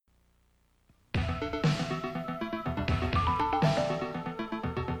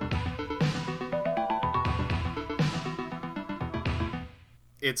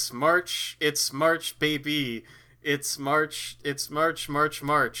It's March. It's March, baby. It's March. It's March, March,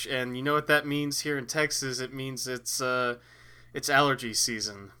 March. And you know what that means here in Texas? It means it's allergy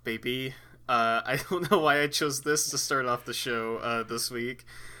season, baby. I don't know why I chose this to start off the show this week.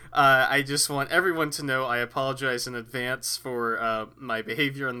 I just want everyone to know I apologize in advance for my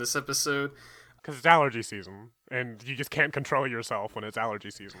behavior on this episode. Because it's allergy season, and you just can't control yourself when it's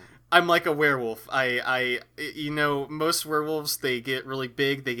allergy season. I'm like a werewolf. Most werewolves, they get really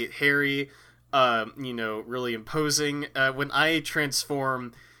big, they get hairy, really imposing. When I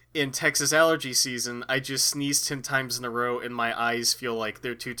transform in Texas allergy season, I just sneeze 10 times in a row, and my eyes feel like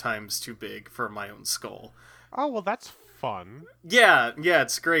they're 2 times too big for my own skull. Oh, well, that's fun. Yeah,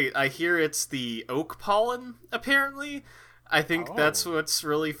 it's great. I hear it's the oak pollen, apparently. I think that's what's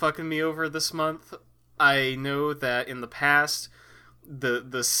really fucking me over this month. I know that in the past,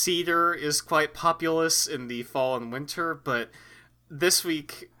 the cedar is quite populous in the fall and winter, but this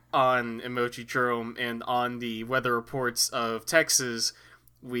week on Emoji Drome and on the weather reports of Texas,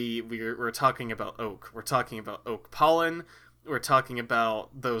 we're talking about oak. We're talking about oak pollen. We're talking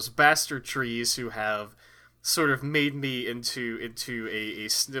about those bastard trees who have sort of made me into a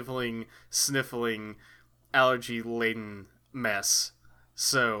sniffling, allergy-laden mess.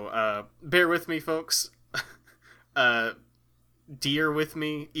 So, bear with me, folks. Deer with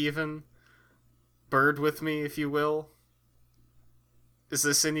me, even. Bird with me, if you will. Is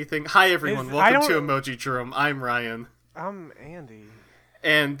this anything? Hi, everyone. Welcome to Emoji Drome. I'm Ryan. I'm Andy.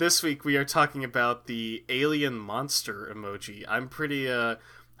 And this week we are talking about the alien monster emoji. I'm pretty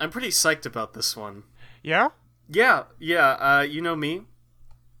psyched about this one. Yeah? Yeah. You know me.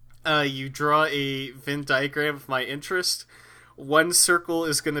 You draw a Venn diagram of my interest. One circle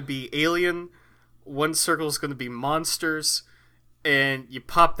is going to be alien, one circle is going to be monsters, and you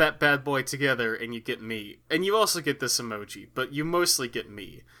pop that bad boy together and you get me. And you also get this emoji, but you mostly get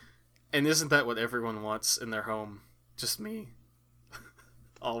me. And isn't that what everyone wants in their home? Just me.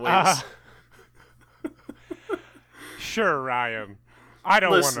 Always. Sure, Ryan. I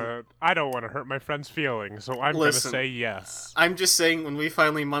don't want to hurt my friend's feelings, so I'm going to say yes. I'm just saying, when we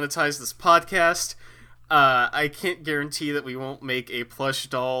finally monetize this podcast, I can't guarantee that we won't make a plush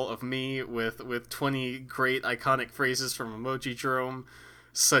doll of me with 20 great iconic phrases from Emoji Drome,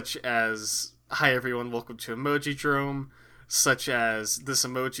 such as, "Hi everyone, welcome to Emoji Drome," such as, "This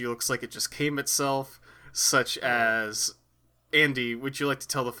emoji looks like it just came itself," such as, "Andy, would you like to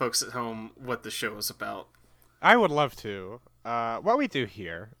tell the folks at home what the show is about?" I would love to. What we do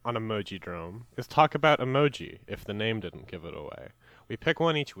here on Emoji Drome is talk about emoji, if the name didn't give it away. We pick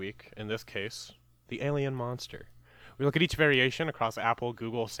one each week, in this case, the alien monster. We look at each variation across Apple,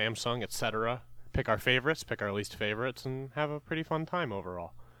 Google, Samsung, etc., pick our favorites, pick our least favorites, and have a pretty fun time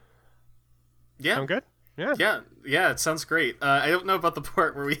overall. Yeah. Sound good? Yeah. Yeah, it sounds great. I don't know about the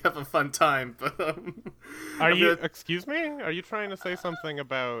part where we have a fun time, but excuse me? Are you trying to say something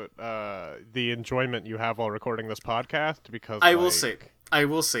about the enjoyment you have while recording this podcast? Because I will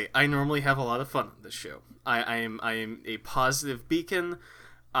say, I normally have a lot of fun on this show. I am a positive beacon.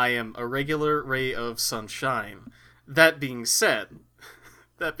 I am a regular ray of sunshine. That being said,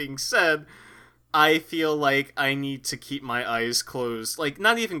 I feel like I need to keep my eyes closed. Like,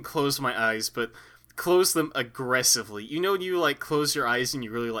 not even close my eyes, but close them aggressively. You know when you, like, close your eyes and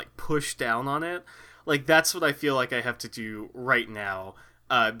you really, like, push down on it? Like, that's what I feel like I have to do right now,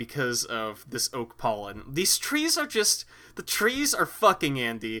 because of this oak pollen. These trees are just... The trees are fucking,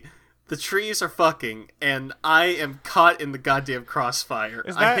 Andy. The trees are fucking, and I am caught in the goddamn crossfire.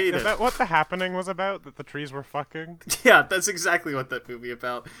 I hate it. Is that what The Happening was about? That the trees were fucking? Yeah, that's exactly what that movie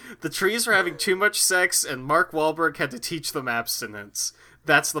about. The trees were having too much sex, and Mark Wahlberg had to teach them abstinence.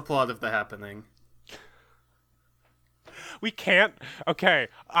 That's the plot of The Happening. We can't... Okay,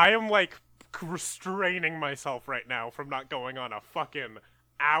 I am, like, restraining myself right now from not going on a fucking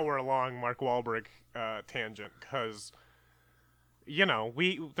hour-long Mark Wahlberg tangent, because... You know,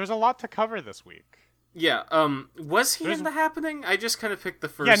 there's a lot to cover this week. Yeah, was he in The Happening? I just kind of picked the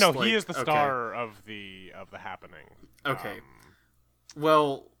first... Yeah, no, he is the star of the Happening. Okay.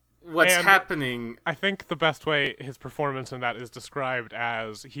 Well, what's happening... I think the best way his performance in that is described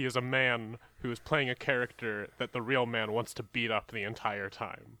as he is a man who is playing a character that the real man wants to beat up the entire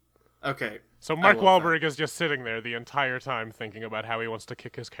time. Okay. So Mark Wahlberg is just sitting there the entire time thinking about how he wants to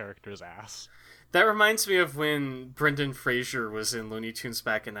kick his character's ass. That reminds me of when Brendan Fraser was in Looney Tunes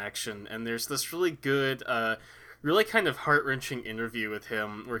Back in Action, and there's this really good, really kind of heart-wrenching interview with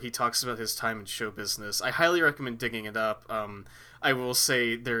him where he talks about his time in show business. I highly recommend digging it up. I will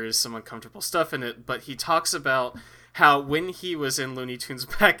say there is some uncomfortable stuff in it, but he talks about how when he was in Looney Tunes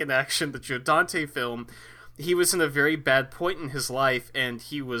Back in Action, the Joe Dante film, he was in a very bad point in his life, and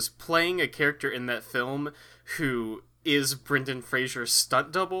he was playing a character in that film who is Brendan Fraser's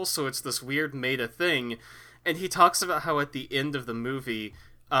stunt double, so it's this weird meta thing. And he talks about how at the end of the movie,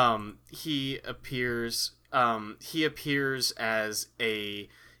 he appears as a,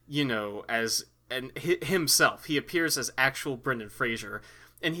 himself. He appears as actual Brendan Fraser.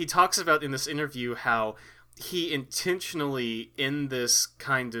 And he talks about in this interview how he intentionally, in this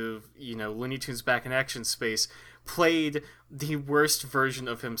kind of, Looney Tunes back in action space, played the worst version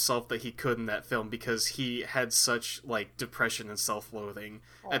of himself that he could in that film because he had such, depression and self-loathing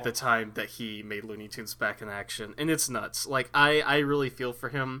at the time that he made Looney Tunes back in action. And it's nuts. I really feel for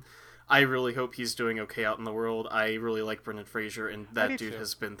him. I really hope he's doing okay out in the world. I really like Brendan Fraser, and that dude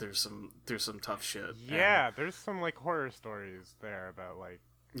has been through some tough shit. Yeah, there's some, horror stories there about,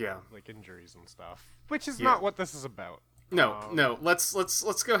 injuries and stuff. Which is not what this is about. No. Let's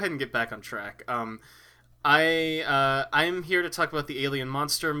go ahead and get back on track. I'm here to talk about the alien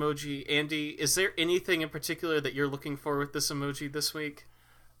monster emoji. Andy, is there anything in particular that you're looking for with this emoji this week?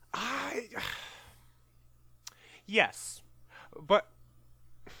 Yes, but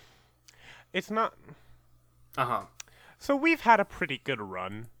it's not. So we've had a pretty good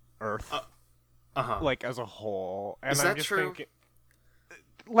run, Earth. As a whole, and is I'm that just true? thinking.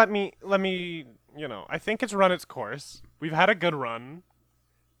 Let me. I think it's run its course. We've had a good run.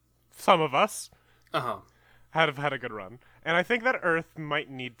 Some of us. Have had a good run. And I think that Earth might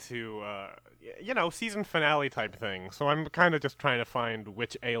need to, season finale type thing. So I'm kind of just trying to find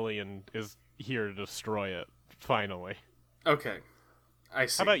which alien is here to destroy it, finally. Okay. I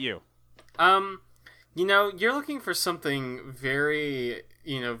see. How about you? You're looking for something very,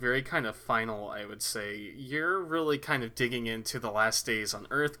 very kind of final, I would say. You're really kind of digging into the last days on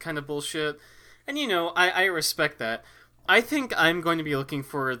Earth kind of bullshit. And, I respect that. I think I'm going to be looking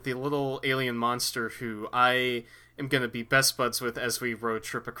for the little alien monster who I am going to be best buds with as we road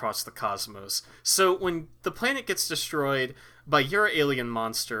trip across the cosmos. So when the planet gets destroyed by your alien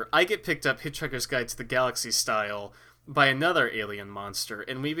monster, I get picked up Hitchhiker's Guide to the Galaxy style by another alien monster,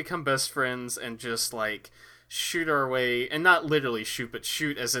 and we become best friends and just, shoot our way, and not literally shoot, but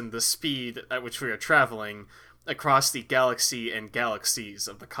shoot as in the speed at which we are traveling across the galaxy and galaxies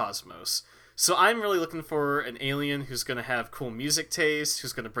of the cosmos. So I'm really looking for an alien who's going to have cool music taste,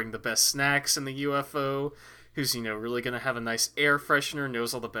 who's going to bring the best snacks in the UFO, who's, really going to have a nice air freshener,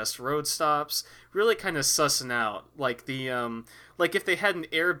 knows all the best road stops, really kind of sussing out, if they had an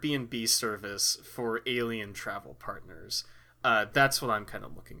Airbnb service for alien travel partners. That's what I'm kind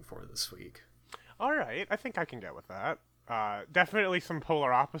of looking for this week. All right, I think I can get with that. Definitely some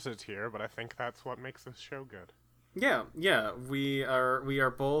polar opposites here, but I think that's what makes this show good. Yeah, we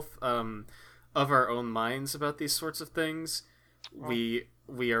are both of our own minds about these sorts of things. Well,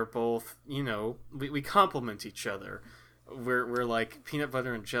 we are both, we complement each other. We're like peanut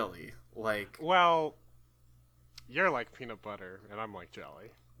butter and jelly. Well, you're like peanut butter and I'm like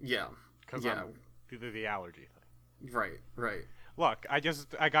jelly. Yeah. Because I'm the allergy thing. Right. Look,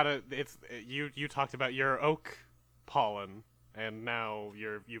 you talked about your oak pollen, and now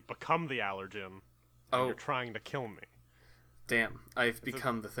you've become the allergen. And you're trying to kill me. Damn, I've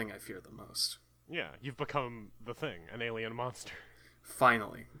become the thing I fear the most. Yeah, you've become the thing, an alien monster.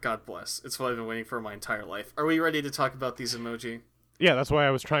 Finally, God bless. It's what I've been waiting for my entire life. Are we ready to talk about these emoji? Yeah, that's why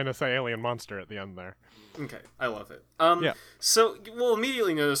I was trying to say alien monster at the end there. Okay, I love it. Yeah. So we'll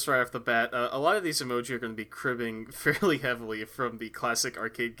immediately notice right off the bat, a lot of these emoji are going to be cribbing fairly heavily from the classic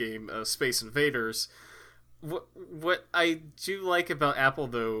arcade game Space Invaders. What I do like about Apple,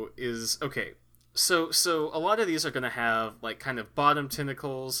 though, is, okay, So a lot of these are going to have, kind of bottom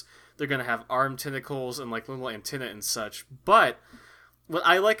tentacles. They're going to have arm tentacles and, little antenna and such. But what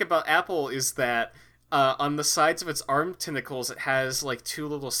I like about Apple is that on the sides of its arm tentacles, it has, two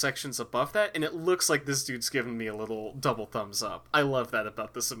little sections above that, and it looks like this dude's giving me a little double thumbs up. I love that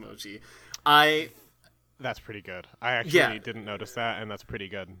about this emoji. That's pretty good. I actually didn't notice that, and that's pretty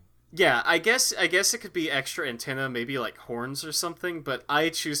good. Yeah, I guess it could be extra antenna, maybe, horns or something, but I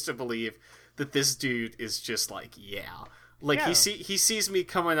choose to believe that this dude is just he sees me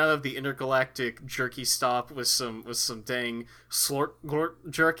coming out of the intergalactic jerky stop with some dang slort glort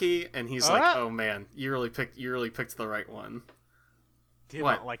jerky, and he's like, "Oh man, you really picked the right one." Did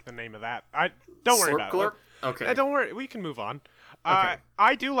not like the name of that. Don't worry about it. Okay, don't worry. We can move on. Okay.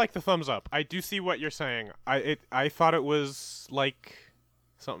 I do like the thumbs up. I do see what you're saying. I thought it was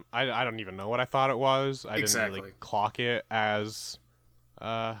something. I don't even know what I thought it was. I didn't really clock it as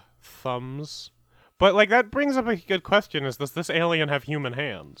thumbs. But, that brings up a good question, is does this alien have human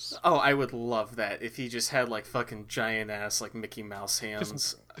hands? Oh, I would love that if he just had, fucking giant-ass, Mickey Mouse hands.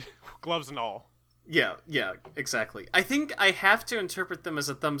 Just gloves and all. Yeah, exactly. I think I have to interpret them as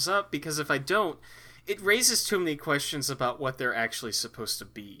a thumbs up because if I don't, it raises too many questions about what they're actually supposed to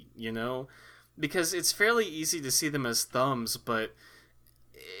be, you know? Because it's fairly easy to see them as thumbs, but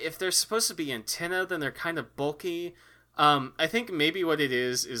if they're supposed to be antenna, then they're kind of bulky. I think maybe what it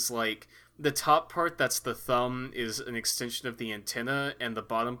is like the top part that's the thumb is an extension of the antenna, and the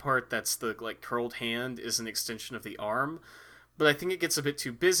bottom part that's the like curled hand is an extension of the arm. But I think it gets a bit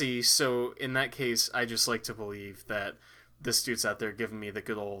too busy, so in that case, I just like to believe that this dude's out there giving me the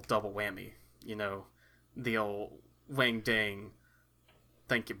good old double whammy. You know, the old wang dang,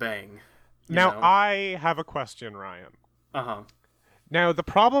 thank you bang. Now, I have a question, Ryan. Uh-huh. Now, the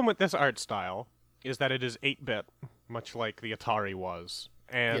problem with this art style is that it is 8-bit, much like the Atari was.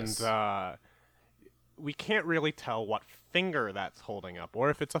 And Yes. we can't really tell what finger that's holding up, or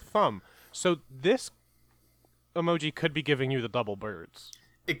if it's a thumb. So this emoji could be giving you the double birds.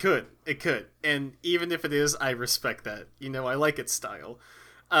 It could. And even if it is, I respect that. You know, I like its style.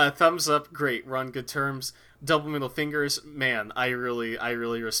 Thumbs up, great. We're on good terms. Double middle fingers, man. I really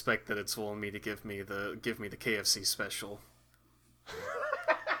respect that it's willing me to give me the KFC special.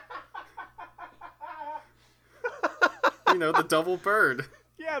 You know, the double bird.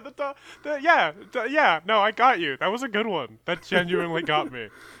 Yeah, yeah. No, I got you. That was a good one. That genuinely got me.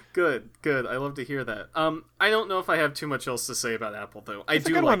 Good. I love to hear that. I don't know if I have too much else to say about Apple though. I It's a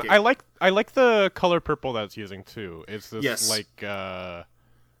do good like one. it. I like the color purple that it's using too. It's this Yes. like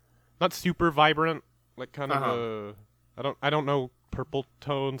not super vibrant, like kind of I don't know purple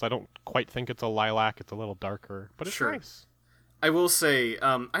tones. I don't quite think it's a lilac. It's a little darker, but it's Sure. nice. I will say,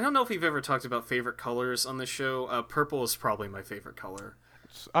 I don't know if we've ever talked about favorite colors on the show. Purple is probably my favorite color.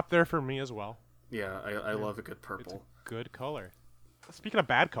 It's up there for me as well. Yeah, I love a good It's a purple. good color. Speaking of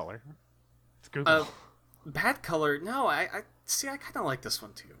bad color, it's Google. Bad color? No, I see. I kind of like this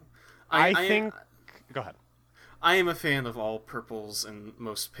one too. I I think. Go ahead. I am a fan of all purples and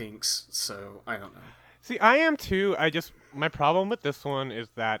most pinks, so I don't know. See, I am too. My problem with this one is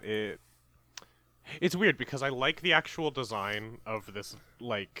that it's weird because I like the actual design of this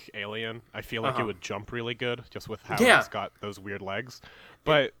like alien. I feel like it would jump really good just with how Yeah. it's got those weird legs.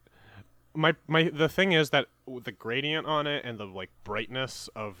 But the thing is that the gradient on it and the like brightness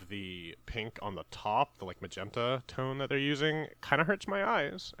of the pink on the top, the like magenta tone that they're using, kind of hurts my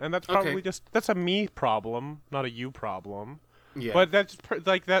eyes. And that's probably Okay. that's a me problem, not a you problem. Yeah. But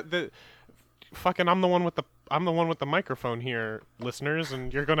like that the fucking I'm the one with the microphone here, listeners,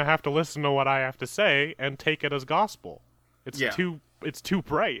 and you're gonna have to listen to what I have to say and take it as gospel. Yeah. It's too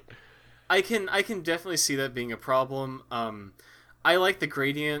bright. I can definitely see that being a problem. I like the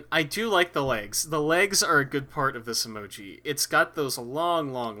gradient. I do like the legs. The legs are a good part of this emoji. It's got those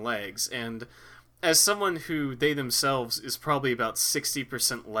long legs, and as someone who they themselves is probably about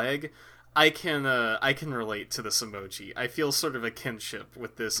 60% leg, I can relate to this emoji. I feel sort of a kinship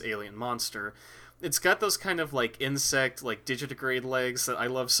with this alien monster. It's got those kind of like insect, like digitigrade legs that I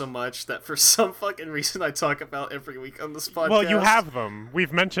love so much that for some fucking reason I talk about every week on this podcast. Well, you have them.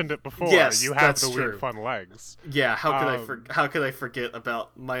 We've mentioned it before. Yes, You have that's the weird true. fun legs. Yeah, how could I forget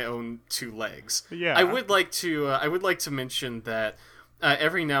about my own two legs? Yeah. I would like to mention that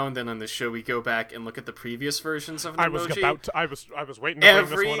every now and then on this show we go back and look at the previous versions of an emoji. I was waiting to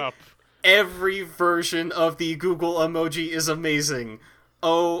bring this one up. Every version of the Google emoji is amazing.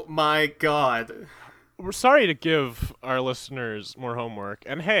 Oh my god. We're sorry to give our listeners more homework.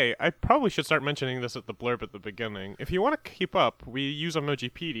 And hey, I probably should start mentioning this at the blurb at the beginning. If you want to keep up, we use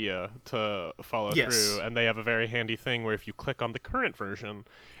Emojipedia to follow Yes. through, and they have a very handy thing where if you click on the current version,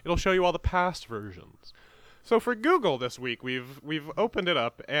 it'll show you all the past versions. So for Google this week, we've opened it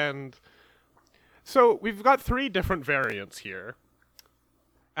up, and so we've got 3 different variants here.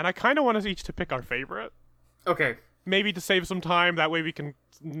 And I kind of want us each to pick our favorite. Okay. Maybe to save some time, that way we can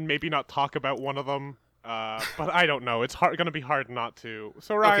maybe not talk about one of them. But I don't know. It's going to be hard not to.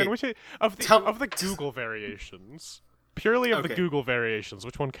 So Ryan, Okay. which of the Google variations, purely of the Okay. Google variations,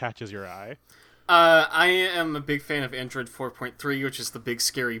 which one catches your eye? I am a big fan of Android 4.3, which is the big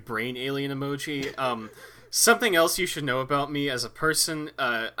scary brain alien emoji. Something else you should know about me as a person,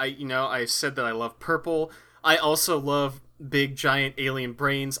 I said that I love purple. I also love big giant alien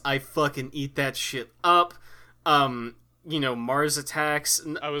brains. I fucking eat that shit up. Mars Attacks.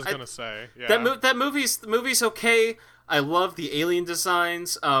 I was gonna say, yeah. The movie's okay. I love the alien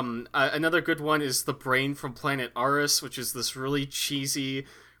designs. Another good one is The Brain from Planet Arus, which is this really cheesy,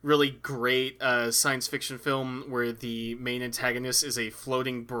 really great science fiction film where the main antagonist is a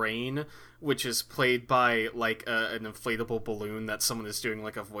floating brain, which is played by like an inflatable balloon that someone is doing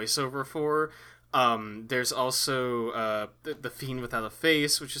like a voiceover for. There's also the Fiend Without a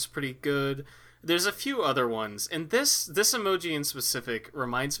Face, which is pretty good. There's a few other ones, and this emoji in specific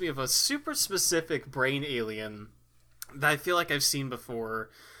reminds me of a super specific brain alien that I feel like I've seen before,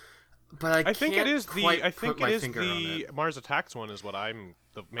 but I think can't it is quite I think put my it is finger on the it. Mars Attacks one is what I'm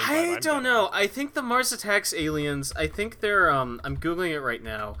the main vibe I I'm don't getting. know. I think the Mars Attacks aliens. I think they're. I'm googling it right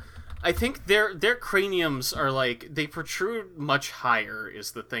now. I think their craniums are like they protrude much higher.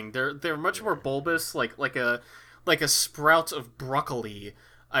 Is the thing. They're much more bulbous, like a sprout of broccoli,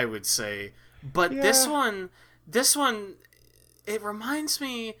 I would say. But Yeah. this one, it reminds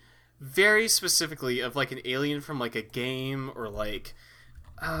me very specifically of like an alien from like a game or like,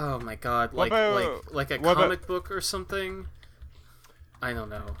 oh my god, like a comic book or something. I don't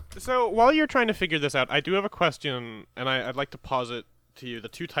know. So while you're trying to figure this out, I do have a question, and I'd like to posit to you the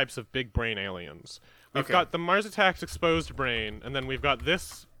two types of big brain aliens. We've got the Mars Attacks exposed brain, and then we've got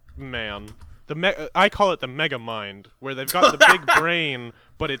this man. I call it the Mega Mind, where they've got the big brain,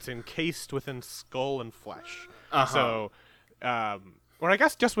 but it's encased within skull and flesh. So, or I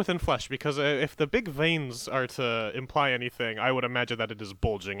guess just within flesh, because if the big veins are to imply anything, I would imagine that it is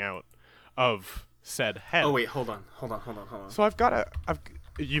bulging out of said head. Oh wait, hold on. So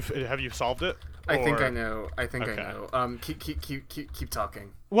have you solved it? I think I know. I know. Keep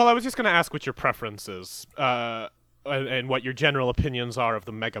talking. Well, I was just gonna ask what your preference is, and what your general opinions are of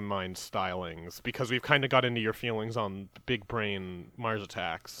the Megamind stylings, because we've kind of got into your feelings on big brain Mars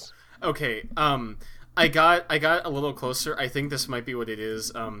Attacks. Okay. I got a little closer. I think this might be what it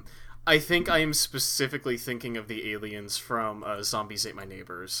is. I think I am specifically thinking of the aliens from Zombies Ate My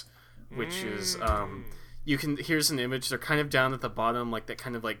Neighbors, which is here's an image. They're kind of down at the bottom, like that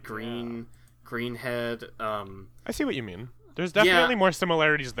kind of like green head. I see what you mean. There's definitely more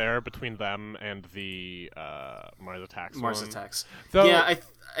similarities there between them and the Mars Attacks. Attacks. Though, yeah,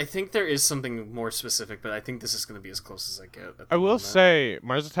 I think there is something more specific, but I think this is going to be as close as I get. I will say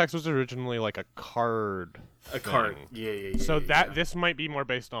Mars Attacks was originally like a card. Card. Yeah. So this might be more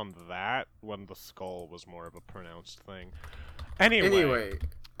based on that, when the skull was more of a pronounced thing. Anyway,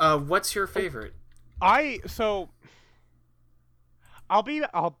 what's your favorite? I'll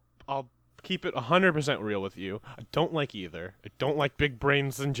keep it 100% real with you. I don't like either. I don't like big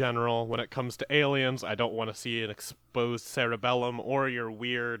brains in general. When it comes to aliens, I don't want to see an exposed cerebellum or your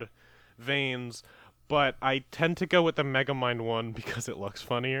weird veins. But I tend to go with the Megamind one because it looks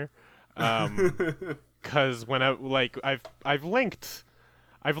funnier. Because when I've linked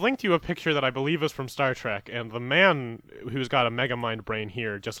you a picture that I believe is from Star Trek, and the man who's got a Megamind brain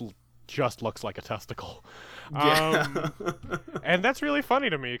here just looks like a testicle. Yeah. And that's really funny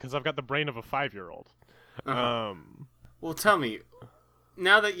to me because I've got the brain of a 5-year-old. Well, tell me,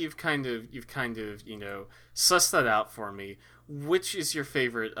 now that you've kind of sussed that out for me, which is your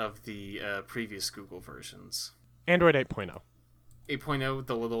favorite of the previous Google versions? Android 8.0. 8.0,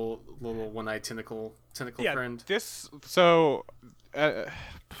 the little one-eyed tentacle friend.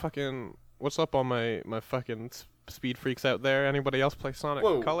 Fucking what's up all my fucking speed freaks out there? Anybody else play Sonic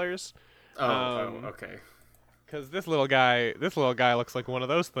Colors? Okay. Because this little guy looks like one of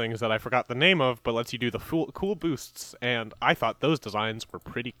those things that I forgot the name of, but lets you do the cool boosts, and I thought those designs were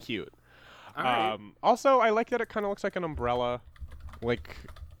pretty cute. Right. Also, I like that it kind of looks like an umbrella. Like,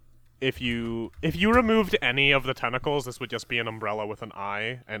 if you removed any of the tentacles, this would just be an umbrella with an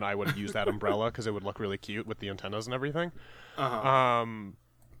eye, and I would use that umbrella because it would look really cute with the antennas and everything. But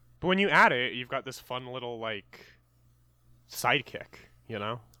when you add it, you've got this fun little, like, sidekick, you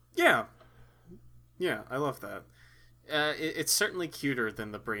know? Yeah, I love that. It's certainly cuter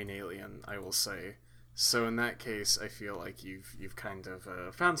than the brain alien, I will say. So in that case, I feel like you've kind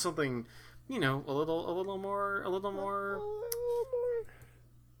of found something, a little more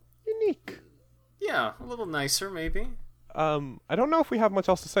unique. Yeah, a little nicer, maybe. I don't know if we have much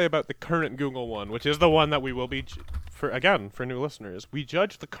else to say about the current Google one, which is the one that we will be for new listeners. We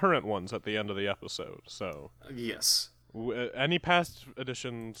judge the current ones at the end of the episode, so yes. Any past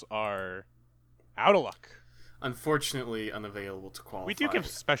editions are out of luck. Unfortunately, unavailable to qualify. We do give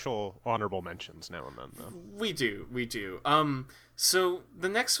special honorable mentions now and then, though. We do. So the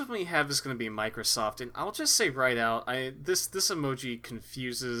next one we have is going to be Microsoft, and I'll just say right out, this emoji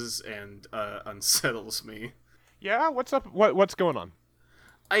confuses and unsettles me. Yeah, what's up? What's going on?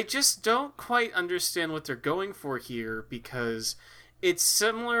 I just don't quite understand what they're going for here, because it's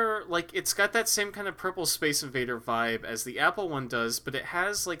similar, like, it's got that same kind of purple Space Invader vibe as the Apple one does, but it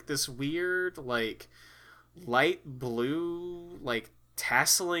has, like, this weird, like, light blue, like,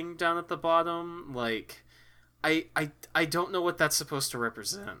 tasseling down at the bottom. Like, I don't know what that's supposed to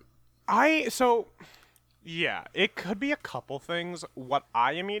represent. Yeah, it could be a couple things. What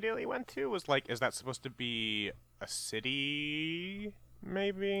I immediately went to was, like, is that supposed to be a city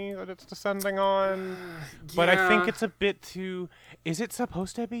maybe, that it's descending on. Yeah. But I think it's a bit too... Is it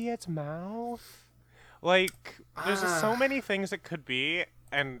supposed to be its mouth? Like, there's just so many things it could be,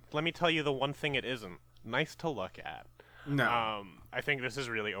 and let me tell you the one thing it isn't. Nice to look at. No. I think this is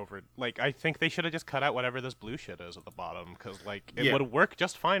really over... Like, I think they should have just cut out whatever this blue shit is at the bottom, because, like, it would work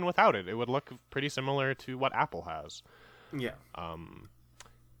just fine without it. It would look pretty similar to what Apple has. Yeah.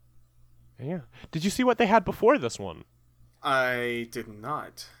 Yeah. Did you see what they had before this one? I did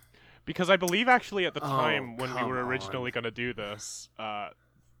not. Because I believe actually at the time when we come were originally on. going to do this,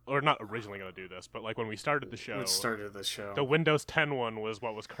 or not originally going to do this, but like when we started the show, the Windows 10 one was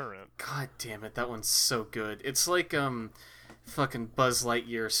what was current. God damn it, that one's so good. It's like fucking Buzz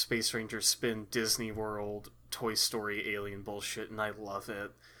Lightyear, Space Ranger Spin, Disney World, Toy Story, Alien bullshit, and I love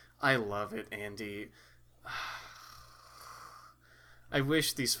it. I love it, Andy. I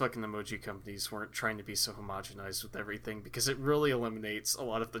wish these fucking emoji companies weren't trying to be so homogenized with everything, because it really eliminates a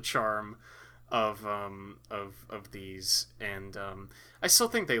lot of the charm of these. And I still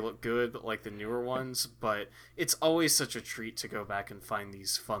think they look good, like the newer ones, but it's always such a treat to go back and find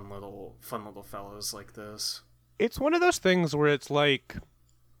these fun little fellows like this. It's one of those things where it's like,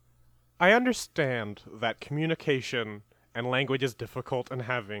 I understand that communication and language is difficult, and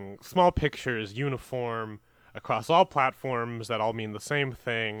having small pictures uniform across all platforms that all mean the same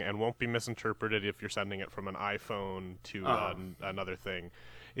thing and won't be misinterpreted if you're sending it from an iPhone to another thing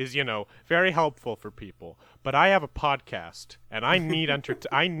is, very helpful for people. But I have a podcast, and I need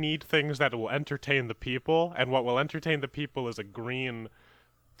I need things that will entertain the people, and what will entertain the people is a green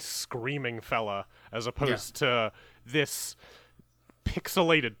screaming fella as opposed to this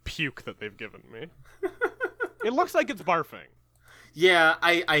pixelated puke that they've given me. It looks like it's barfing. Yeah,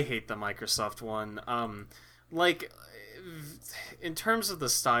 I hate the Microsoft one. Like, in terms of the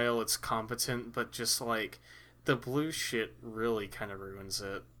style, it's competent, but just, like, the blue shit really kind of ruins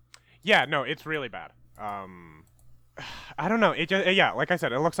it. Yeah, no, it's really bad. I don't know. It just, yeah, like I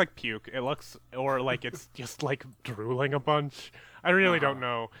said, it looks like puke. It looks, or like it's just, like, drooling a bunch. I really don't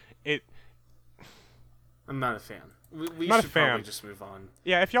know. I'm not a fan. We not should a fan. Probably just move on.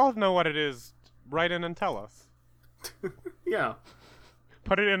 Yeah, if y'all know what it is, write in and tell us. Yeah.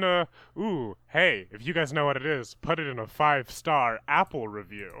 Put it in a, hey, if you guys know what it is, put it in a 5-star Apple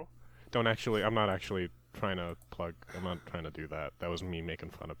review. I'm not actually trying to plug, I'm not trying to do that. That was me making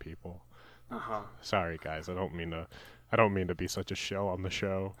fun of people. Uh-huh. Sorry, guys, I don't mean to be such a show on the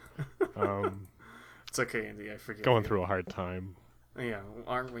show. It's okay, Andy, I forgive Going you. through a hard time. Yeah,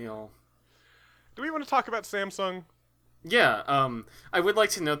 aren't we all? Do we want to talk about Samsung? Yeah, I would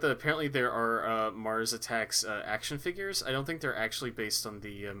like to note that apparently there are Mars Attacks action figures. I don't think they're actually based on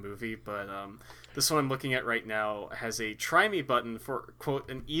the movie, but this one I'm looking at right now has a try me button for, quote,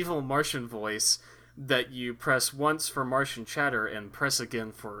 an evil Martian voice that you press once for Martian chatter and press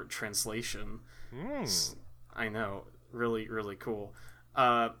again for translation. I know. Really, really cool.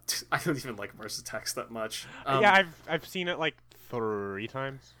 I don't even like Mars Attacks that much. Yeah, I've seen it like 3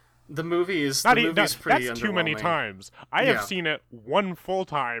 times. The movie is pretty that's too many times. I have seen it 1 full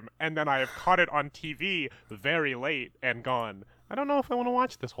time, and then I have caught it on TV very late and gone, I don't know if I want to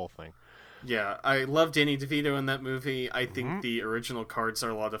watch this whole thing. Yeah, I love Danny DeVito in that movie. I think the original cards are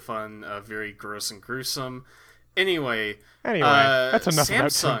a lot of fun, very gross and gruesome. Anyway, that's enough Samsung,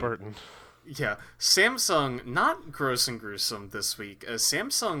 about Tim Burton. Yeah, Samsung, not gross and gruesome this week.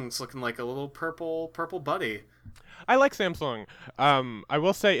 Samsung's looking like a little purple buddy. I like Samsung. I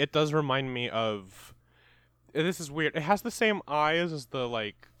will say it does remind me of... This is weird. It has the same eyes as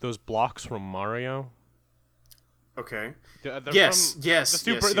those blocks from Mario. Okay. Yes.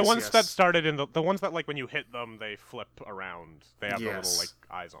 The ones that started in the ones that, like, when you hit them, they flip around. They have the little, like,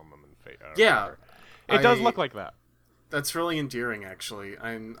 eyes on them and yeah. It does look like that. That's really endearing, actually.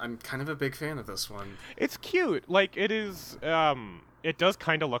 I'm kind of a big fan of this one. It's cute. Like, it is. It does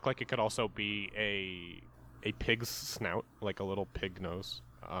kind of look like it could also be a pig's snout, like a little pig nose.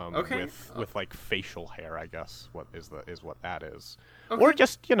 With like facial hair, I guess. What that is. Okay. Or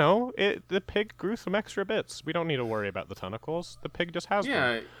just, the pig grew some extra bits. We don't need to worry about the tentacles. The pig just has them.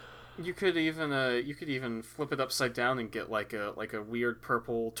 Yeah, you could even flip it upside down and get like a weird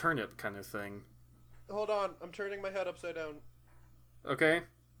purple turnip kind of thing. Hold on, I'm turning my head upside down. Okay.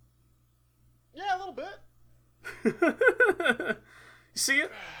 Yeah, a little bit. You see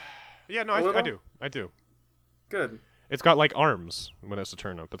it? Yeah, no, I do. Good. It's got like arms when it's a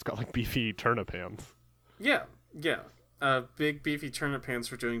turnip. It's got like beefy turnip hands. Yeah. Big beefy turnip hands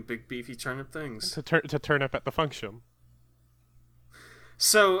for doing big beefy turnip things. To turn up at the function.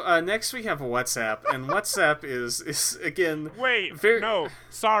 So next we have WhatsApp, and WhatsApp is again Wait, very. no,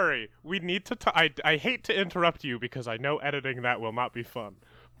 sorry. We need to. I hate to interrupt you because I know editing that will not be fun,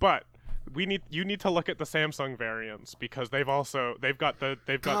 but you need to look at the Samsung variants because they've got the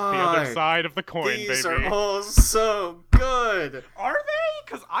other side of the coin, these baby. These are all so good. Are they?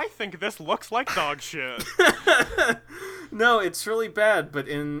 Because I think this looks like dog shit. No, it's really bad, but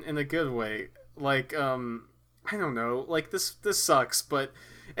in a good way. Like I don't know. Like this sucks, but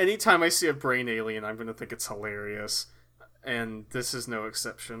anytime I see a brain alien, I'm gonna think it's hilarious, and this is no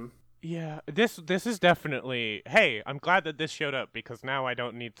exception. Yeah, this is definitely. Hey, I'm glad that this showed up because now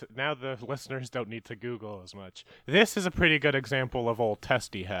now the listeners don't need to Google as much. This is a pretty good example of old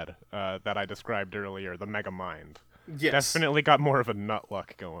testy head that I described earlier, the Mega Mind. Yes, Definitely got more of a nut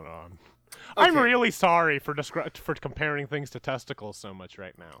luck going on. Okay. I'm really sorry for comparing things to testicles so much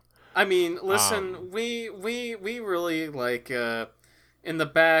right now. I mean, listen, we really like in the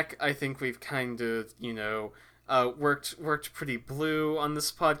back. I think we've kind of worked pretty blue on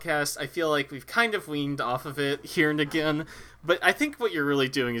this podcast. I feel like we've kind of weaned off of it here and again, but I think what you're really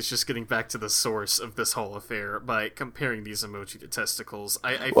doing is just getting back to the source of this whole affair by comparing these emoji to testicles.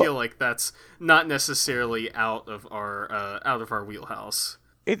 I feel like that's not necessarily out of our wheelhouse.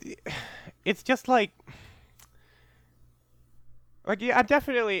 It's just like yeah,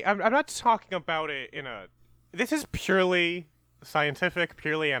 I'm not talking about it in a. This is purely scientific,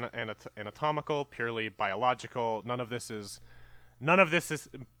 purely anatomical, purely biological. None of this is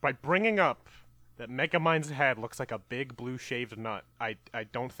by bringing up that Megamind's head looks like a big blue shaved nut. I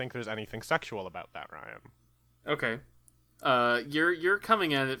don't think there's anything sexual about that, Ryan. Okay. You're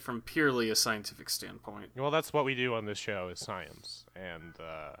coming at it from purely a scientific standpoint. Well, that's what we do on this show is science, and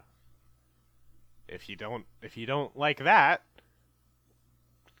if you don't like that,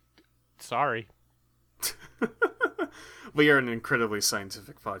 sorry. We are an incredibly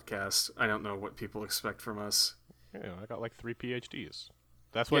scientific podcast. I don't know what people expect from us. Yeah, I got like 3 PhDs.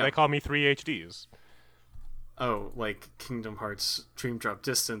 That's why they call me 3 HDs. Oh, like Kingdom Hearts Dream Drop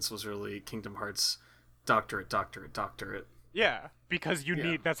Distance was really Kingdom Hearts doctorate. Yeah, because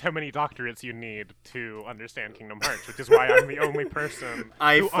that's how many doctorates you need to understand Kingdom Hearts, which is why I'm the only person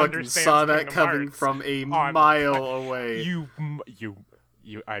I who fucking understands saw that Kingdom coming Hearts from a mile away. You,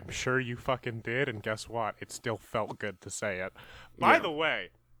 I'm sure you fucking did, and guess what? It still felt good to say it. By the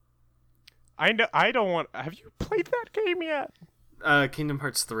way, I don't want. Have you played that game yet? Kingdom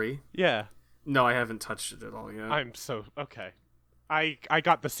Hearts 3? Yeah. No, I haven't touched it at all yet. I'm so okay. I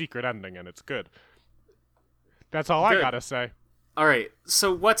got the secret ending, and it's good. That's all I gotta say. All right,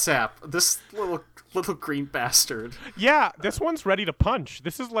 so WhatsApp, this little green bastard. Yeah, this one's ready to punch.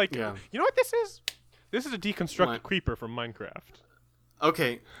 This is like, you know what this is? This is a deconstructed creeper from Minecraft.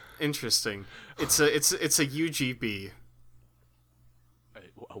 Okay, interesting. It's a UGB. A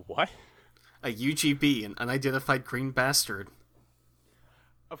what? A UGB, an unidentified green bastard.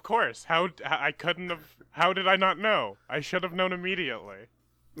 Of course. How did I not know? I should have known immediately.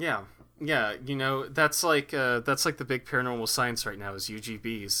 Yeah, that's like the big paranormal science right now is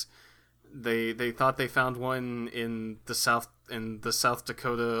UGBs. They thought they found one in the South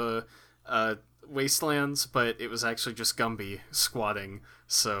Dakota wastelands, but it was actually just Gumby squatting.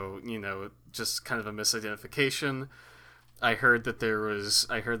 So just kind of a misidentification. I heard that there was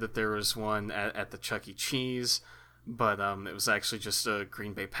one at the Chuck E. Cheese, but it was actually just a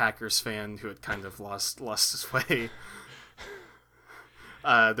Green Bay Packers fan who had kind of lost his way.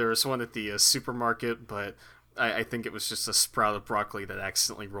 There was one at the supermarket, but I think it was just a sprout of broccoli that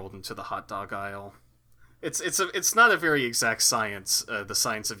accidentally rolled into the hot dog aisle. It's not a very exact science, the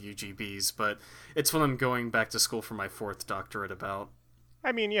science of UGBs, but it's what I'm going back to school for my 4th doctorate about.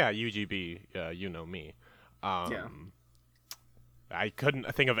 I mean, yeah, UGB, you know me. Yeah. I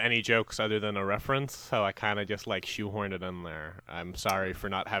couldn't think of any jokes other than a reference, so I kind of just like shoehorned it in there. I'm sorry for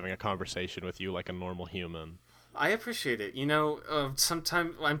not having a conversation with you like a normal human. I appreciate it.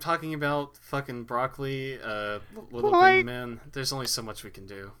 Sometimes I'm talking about fucking broccoli, little green man. There's only so much we can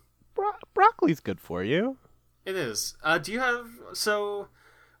do. Broccoli's good for you. It is. What do you have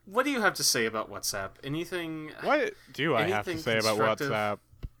to say about WhatsApp? Anything? What do I have to say about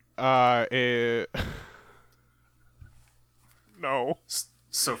WhatsApp? No.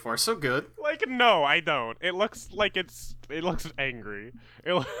 So far, so good. Like, no, I don't. It looks like it looks angry.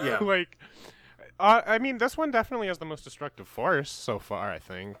 Yeah. Like, I mean, this one definitely has the most destructive force so far, I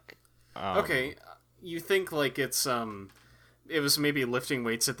think. Okay, you think like it was maybe lifting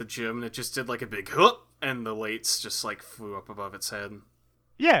weights at the gym and it just did like a big whoop and the weights just like flew up above its head.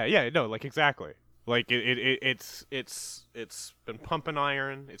 Yeah, no, like exactly. Like it's been pumping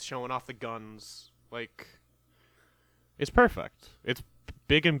iron, it's showing off the guns, like it's perfect. It's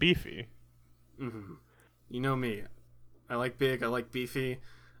big and beefy. Mm-hmm. You know me. I like big. I like beefy.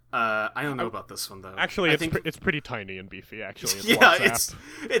 I don't know about this one though. Actually, it's pretty tiny and beefy. Actually, it's yeah, WhatsApp.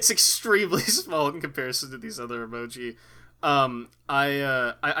 it's extremely small in comparison to these other emoji. I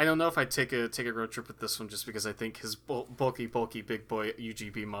don't know if I'd take a road trip with this one just because I think his bulky big boy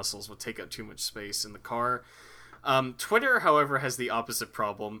UGB muscles would take up too much space in the car. Twitter, however, has the opposite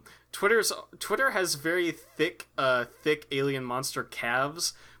problem. Twitter has very thick alien monster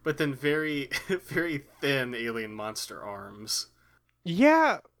calves, but then very very thin alien monster arms.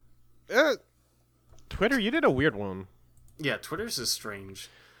 Yeah. Twitter, you did a weird one. Yeah, Twitter's is strange.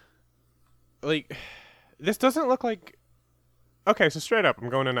 Like, this doesn't look like... Okay, so straight up, I'm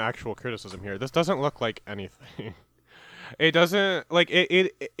going into actual criticism here. This doesn't look like anything. It doesn't... Like,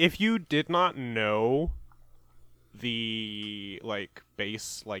 if you did not know the, like,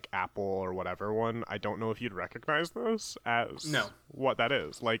 base, like, Apple or whatever one, I don't know if you'd recognize this as what that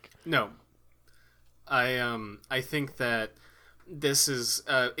is. Like... No. I think that this is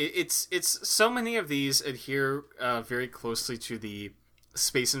it's so many of these adhere very closely to the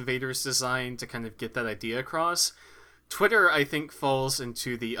Space Invaders design to kind of get that idea across. Twitter, I think, falls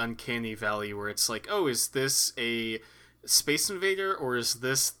into the uncanny valley where it's like, oh, is this a Space Invader or is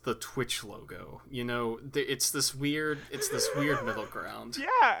this the Twitch logo? You know, it's this weird middle ground. Yeah,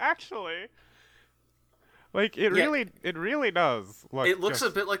 actually. Like, it really does. It looks a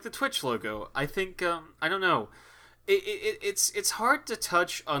bit like the Twitch logo. I think, I don't know. It's hard to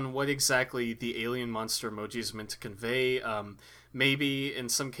touch on what exactly the alien monster emoji is meant to convey. Maybe in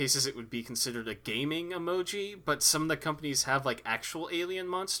some cases it would be considered a gaming emoji, but some of the companies have like actual alien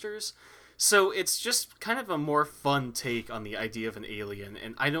monsters. So it's just kind of a more fun take on the idea of an alien,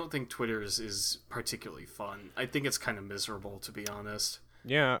 and I don't think Twitter's is particularly fun. I think it's kind of miserable, to be honest.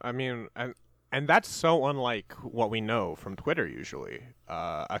 Yeah, I mean, and that's so unlike what we know from Twitter usually.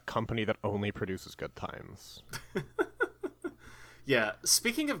 A company that only produces good times. Yeah,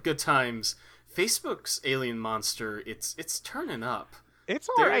 speaking of good times, Facebook's alien monster, it's turning up. It's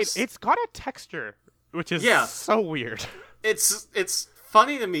alright. It's got a texture, which is so weird. It's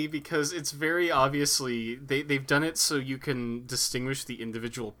funny to me because it's very obviously they've done it so you can distinguish the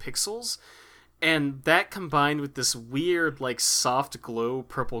individual pixels, and that combined with this weird like soft glow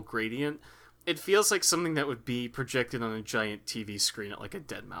purple gradient, it feels like something that would be projected on a giant TV screen at like a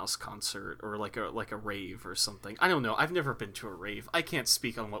Deadmau5 concert or like a rave or something. I don't know. I've never been to a rave. I can't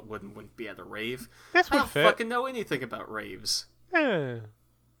speak on what would and wouldn't be at a rave. I don't fucking know anything about raves. The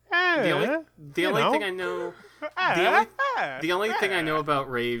only thing I know the only thing I know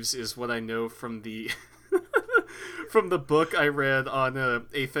about raves is what I know from the from the book I read on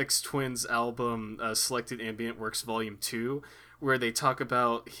Aphex Twin's album Selected Ambient Works Volume 2, where they talk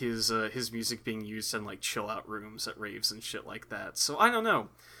about his music being used in like chill out rooms at raves and shit like that. So I don't know.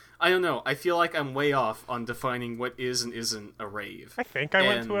 I feel like I'm way off on defining what is and isn't a rave. I think I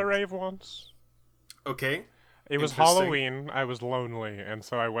went to a rave once. Okay. It was Halloween. I was lonely, and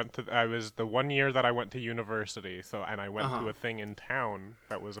so I was the one year that I went to university. And I went to a thing in town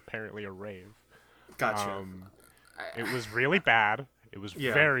that was apparently a rave. Gotcha. It was really bad. It was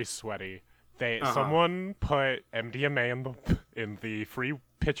very sweaty. Someone put MDMA in the free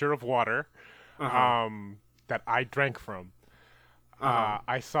pitcher of water that I drank from.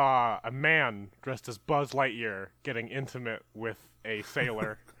 I saw a man dressed as Buzz Lightyear getting intimate with a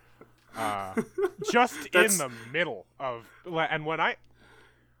sailor. Just in the middle of... And when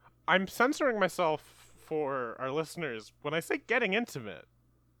I'm censoring myself for our listeners. When I say getting intimate,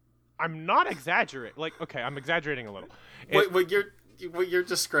 I'm not exaggerating. Like, okay, I'm exaggerating a little. What you're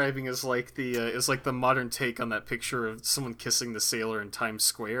describing is like the modern take on that picture of someone kissing the sailor in Times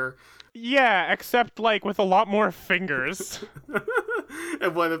Square. Yeah, except like with a lot more fingers.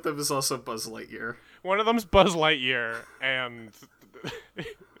 And one of them is also Buzz Lightyear. One of them's Buzz Lightyear, and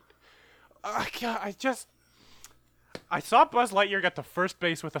God, I saw Buzz Lightyear get to first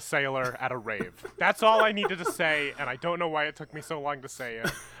base with a sailor at a rave. That's all I needed to say, and I don't know why it took me so long to say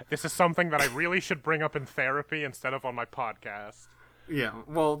it. This is something that I really should bring up in therapy instead of on my podcast. Yeah,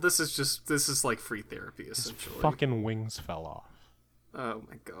 well, this is like free therapy, essentially. His fucking wings fell off. Oh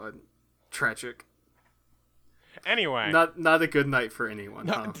my god. Tragic. Anyway. Not a good night for anyone,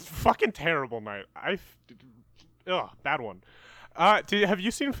 huh? Fucking terrible night. Bad one. Have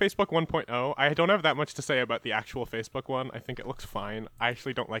you seen Facebook 1.0? I don't have that much to say about the actual Facebook one. I think it looks fine. I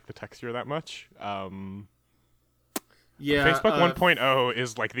actually don't like the texture that much. Yeah. Facebook 1.0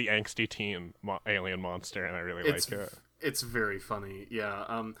 is like the angsty teen alien monster, and I really like it. It's very funny,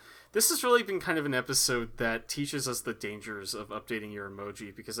 yeah. This has really been kind of an episode that teaches us the dangers of updating your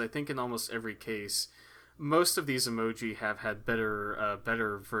emoji, because I think in almost every case, most of these emoji have had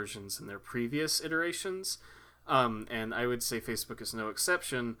better versions in their previous iterations, and I would say Facebook is no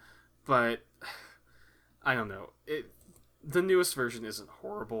exception. But I don't know. The newest version isn't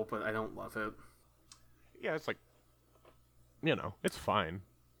horrible, but I don't love it. Yeah, it's like, it's fine.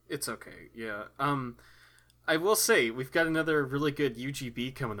 It's okay. Yeah. I will say we've got another really good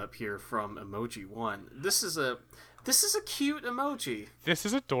UGB coming up here from Emoji One. This is a cute emoji. This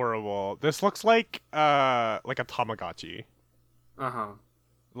is adorable. This looks like a Tamagotchi. Uh-huh.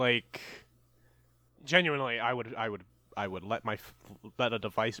 Like, genuinely, I would let let a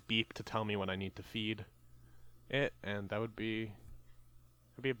device beep to tell me when I need to feed it, and that'd be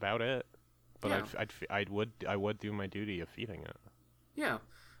about it. But yeah. I would do my duty of feeding it. Yeah.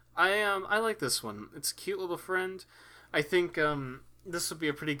 I like this one. It's a cute little friend. I think this would be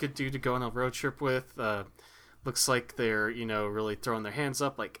a pretty good dude to go on a road trip with. Looks like they're, really throwing their hands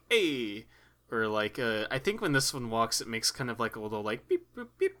up like, hey! Or like, I think when this one walks, it makes kind of like a little like beep, boop,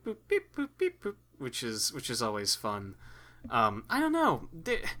 beep, boop, beep, boop, beep, boop, which is always fun. I don't know.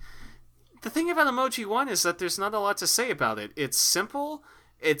 The thing about Emoji 1 is that there's not a lot to say about it. It's simple,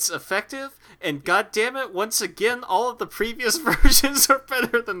 it's effective, and goddammit, once again, all of the previous versions are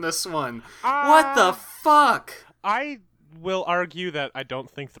better than this one. What the fuck? I will argue that I don't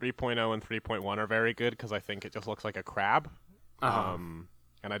think 3.0 and 3.1 are very good, because I think it just looks like a crab. Uh-huh.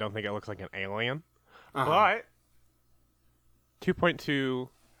 And I don't think it looks like an alien. Uh-huh. But 2.2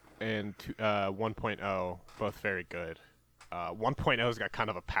 and 1.0, both very good. 1.0's got kind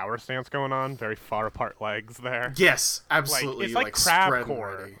of a power stance going on, very far apart legs there. Yes, absolutely. It's like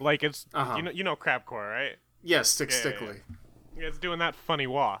crabcore. Like it's you know crabcore, right? Yes, stickly. Yeah, it's doing that funny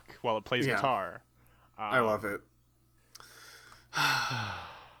walk while it plays guitar. I love it.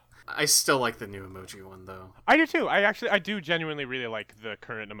 I still like the new Emoji One though. I do too. I do genuinely really like the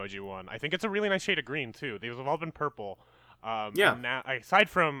current Emoji One. I think it's a really nice shade of green too. These have all been purple. And now, aside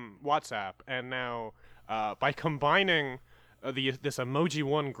from WhatsApp, and now by combining this Emoji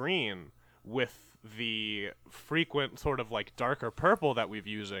One green with the frequent sort of like darker purple that we've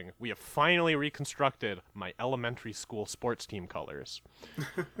using, we have finally reconstructed my elementary school sports team colors.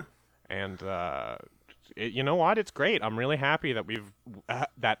 And you know what? It's great. I'm really happy that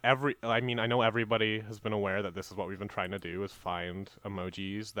I know everybody has been aware that this is what we've been trying to do, is find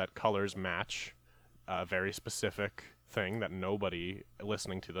emojis that colors match a very specific thing that nobody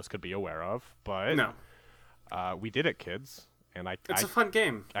listening to this could be aware of. But no. We did it, kids. And it's a fun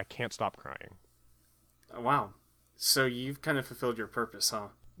game. I can't stop crying. Wow. So you've kind of fulfilled your purpose, huh?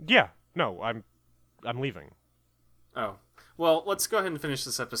 Yeah. No, I'm leaving. Oh. Well, let's go ahead and finish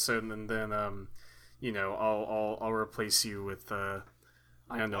this episode, and then I'll replace you with I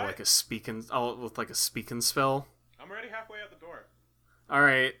don't know, like a speaking spell. I'm already halfway out the door. All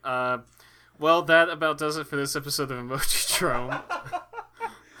right. Well, that about does it for this episode of Emoji Drome.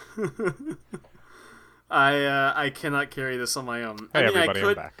 I cannot carry this on my own. Hey, everybody,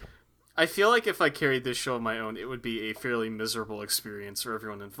 I'm back. I feel like if I carried this show on my own, it would be a fairly miserable experience for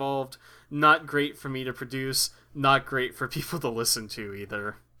everyone involved. Not great for me to produce, not great for people to listen to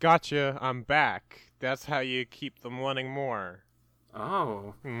either. Gotcha, I'm back. That's how you keep them wanting more.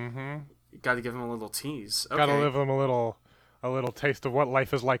 Oh. Mm-hmm. You gotta give them a little tease. Okay. Gotta give them a little taste of what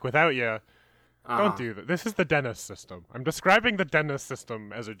life is like without you. Don't do that. This is the dentist system. I'm describing the dentist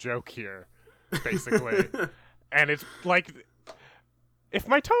system as a joke here, basically. And it's like, if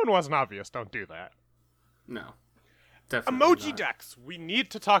my tone wasn't obvious, don't do that. No. Definitely Emoji not. decks. We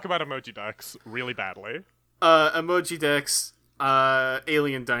need to talk about emoji decks really badly. Emoji decks,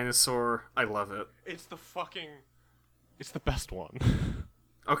 alien dinosaur. I love it. It's the best one.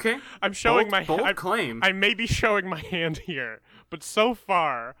 Okay. I'm showing bold claim. I may be showing my hand here, but so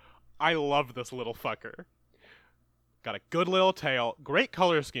far, I love this little fucker. Got a good little tail. Great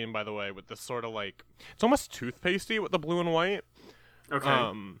color scheme, by the way, with this sort of like, it's almost toothpastey with the blue and white.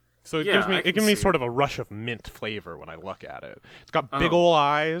 Okay. So it gives me sort of a rush of mint flavor when I look at it. It's got big ol'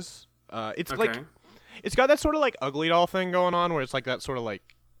 eyes. It's got that sort of like ugly doll thing going on, where it's like that sort of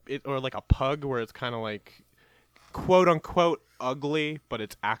like or like a pug, where it's kind of like quote unquote ugly, but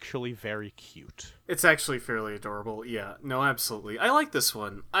it's actually very cute. It's actually fairly adorable. Yeah. No, absolutely. I like this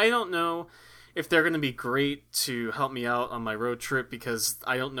one. I don't know if they're going to be great to help me out on my road trip, because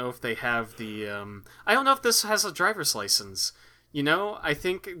I don't know if they have the I don't know if this has a driver's license. I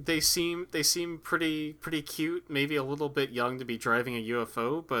think they seem pretty cute, maybe a little bit young to be driving a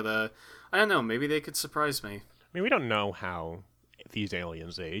UFO, but I don't know, maybe they could surprise me. I mean, we don't know how these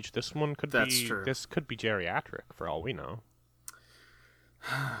aliens age. This one could true. This could be geriatric for all we know.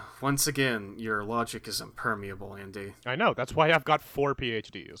 Once again, your logic is impermeable, Andy. I know, that's why I've got 4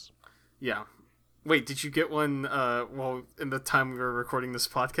 PhDs. Yeah. Wait, did you get one well in the time we were recording this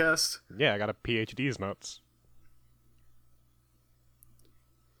podcast? Yeah, I got a PhD's notes.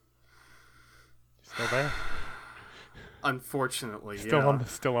 Still there? Unfortunately, still yeah.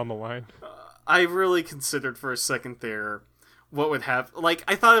 Still on the line. I really considered for a second there what would happen. Like,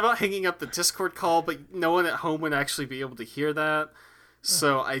 I thought about hanging up the Discord call, but no one at home would actually be able to hear that.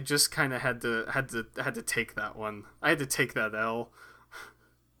 So I just kind of had to take that one. I had to take that L.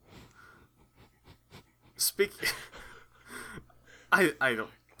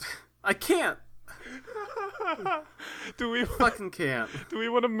 I can't. Do we fucking can't? Do we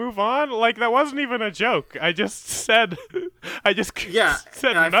want to move on? Like, that wasn't even a joke. I just said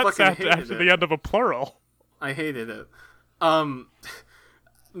said nuts after the end of a plural. I hated it.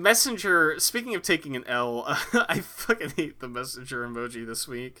 Messenger. Speaking of taking an L, I fucking hate the Messenger emoji this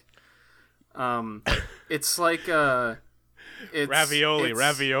week. It's like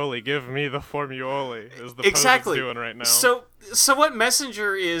ravioli, give me the formuoli is the exactly pose it's doing right now. So what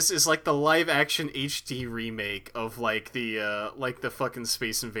Messenger is like the live action HD remake of like the fucking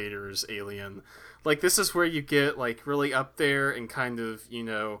Space Invaders Alien. Like, this is where you get like really up there and kind of, you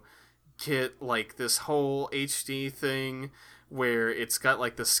know, get like this whole HD thing where it's got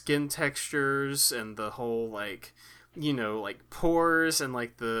like the skin textures and the whole like, you know, like pores and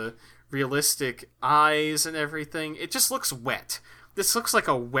like the realistic eyes and everything. It just looks wet. This looks like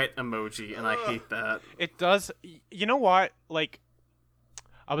a wet emoji, and I hate that. It does. You know what? Like,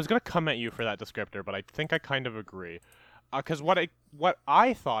 I was gonna come at you for that descriptor, but I think I kind of agree. Because what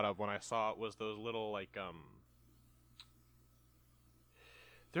I thought of when I saw it was those little like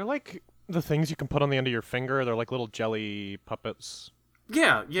they're like the things you can put on the end of your finger. They're like little jelly puppets.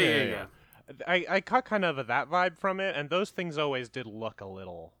 Yeah. I caught kind of that vibe from it, and those things always did look a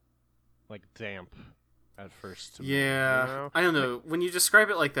little like damp at first to me, you know? I don't know. When you describe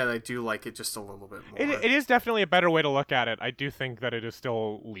it like that, I do like it just a little bit more. It is definitely a better way to look at it. I do think that it is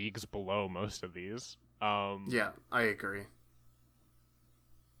still leagues below most of these. Yeah, I agree.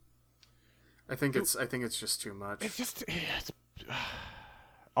 I think it's just too much.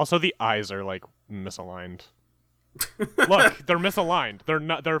 Also, the eyes are like misaligned. Look, they're misaligned. They're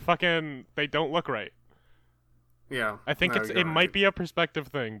not. They're fucking. They don't look right. Yeah, I think it might be a perspective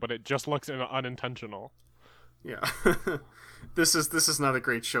thing, but it just looks unintentional. Yeah, this is not a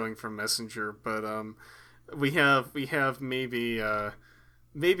great showing from Messenger, but we have maybe a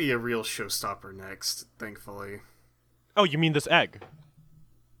real showstopper next, thankfully. Oh, you mean this egg?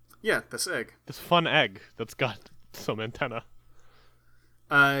 Yeah, this egg. This fun egg that's got some antenna.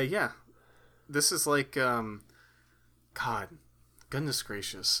 Yeah, this is like God, goodness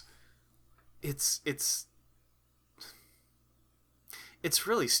gracious, it's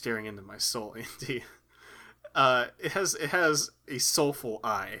really staring into my soul, Andy. It has a soulful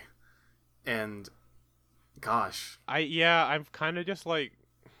eye, and gosh, I'm kind of just like,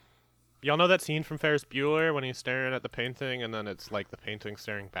 y'all know that scene from Ferris Bueller when he's staring at the painting, and then it's like the painting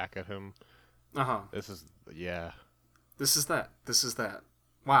staring back at him. This is that.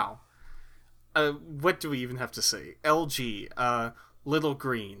 Wow. What do we even have to say? LG, little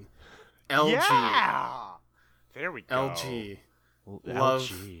green. LG. Yeah. There we go. LG.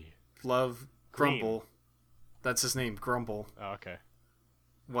 LG. Love Grumble. That's his name, Grumble. Oh, okay.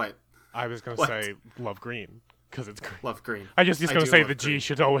 What? I was going to say love green, because it's green. Love green. I just going to say the G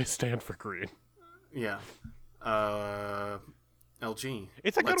should always stand for green. Yeah. LG.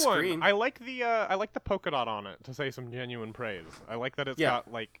 It's a good one. Green. I like the polka dot on it, to say some genuine praise. I like that it's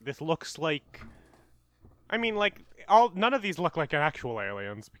got like, this looks like, I mean, like, none of these look like actual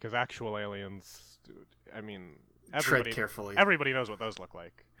aliens, because actual aliens, dude, I mean, tread carefully. Everybody knows what those look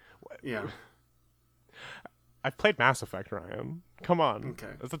like. Yeah. I've played Mass Effect, Ryan. Come on.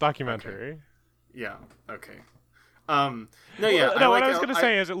 Okay. It's a documentary. Okay. Yeah. Okay. What I was gonna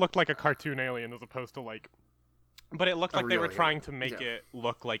say is it looked like a cartoon alien as opposed to like, but it looked like they were trying to make it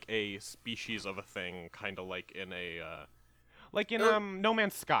look like a species of a thing, kind of like in No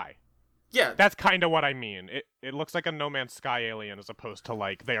Man's Sky. Yeah, that's kind of what I mean. It looks like a No Man's Sky alien as opposed to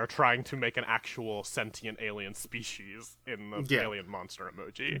like they are trying to make an actual sentient alien species in the alien monster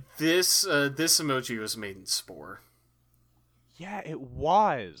emoji. This emoji was made in Spore. Yeah, it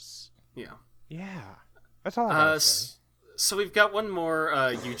was. Yeah. That's all I gotta say. So we've got one more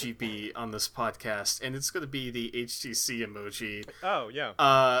UGB on this podcast, and it's going to be the HTC emoji. Oh, yeah.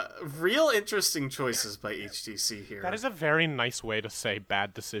 Real interesting choices by HTC here. That is a very nice way to say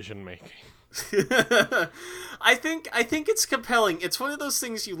bad decision making. I think it's compelling. It's one of those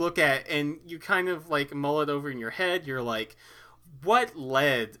things you look at and you kind of like mull it over in your head. You're like, what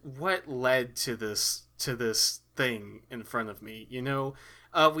led to this thing in front of me. You know,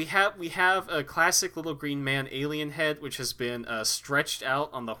 we have a classic little green man alien head, which has been stretched out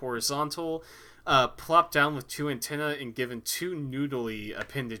on the horizontal, plopped down with two antennae, and given two noodly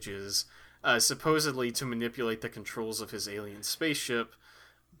appendages, supposedly to manipulate the controls of his alien spaceship.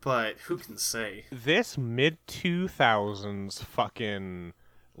 But who can say? This mid-2000s fucking,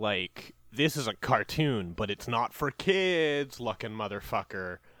 like, this is a cartoon, but it's not for kids looking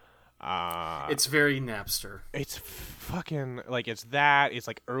motherfucker. It's very Napster. It's fucking, like, it's that, it's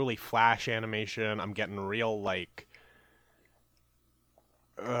like early Flash animation. I'm getting real, like,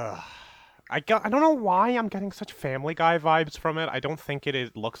 I don't know why I'm getting such Family Guy vibes from it. I don't think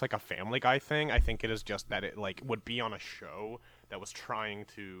it looks like a Family Guy thing. I think it is just that it, like, would be on a show that was trying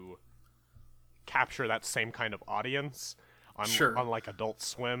to capture that same kind of audience on like Adult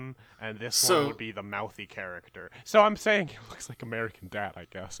Swim, and this one would be the mouthy character. So I'm saying it looks like American Dad, I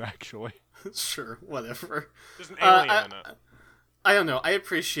guess, actually. Sure, whatever. There's an alien in it. I don't know. I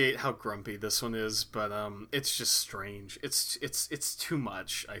appreciate how grumpy this one is, but it's just strange. It's too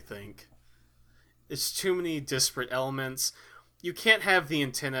much, I think. It's too many disparate elements. You can't have the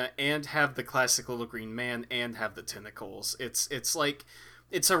antenna and have the classic little green man and have the tentacles. It's like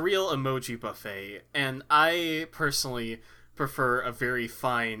it's a real emoji buffet, and I personally prefer a very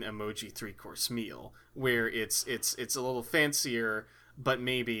fine emoji 3-course meal where it's a little fancier but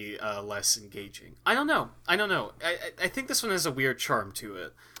maybe less engaging. I don't know. I think this one has a weird charm to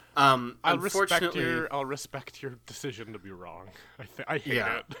it. I'll respect your decision to be wrong. I hate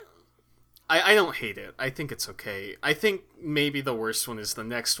it. I don't hate it. I think it's okay. I think maybe the worst one is the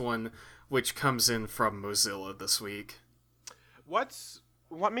next one, which comes in from Mozilla this week. What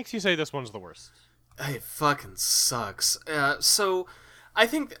makes you say this one's the worst? It fucking sucks. So I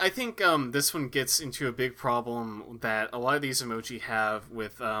think this one gets into a big problem that a lot of these emoji have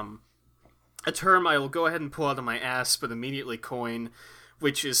with a term I will go ahead and pull out of my ass but immediately coin,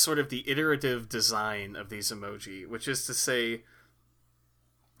 which is sort of the iterative design of these emoji, which is to say,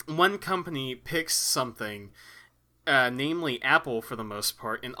 one company picks something, namely Apple for the most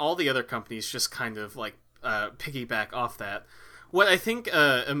part, and all the other companies just kind of like piggyback off that. What I think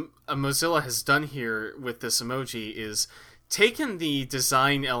Mozilla has done here with this emoji is taken the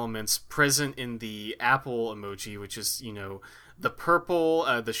design elements present in the Apple emoji, which is, you know, the purple,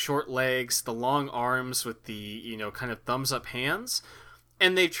 the short legs, the long arms with the, you know, kind of thumbs up hands,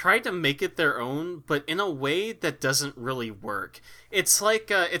 and they tried to make it their own, but in a way that doesn't really work. It's like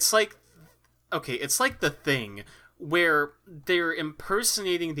The Thing, where they're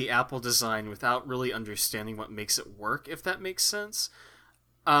impersonating the Apple design without really understanding what makes it work, if that makes sense.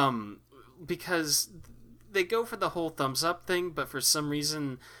 Because they go for the whole thumbs up thing, but for some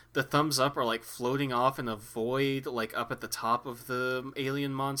reason the thumbs up are like floating off in a void, like up at the top of the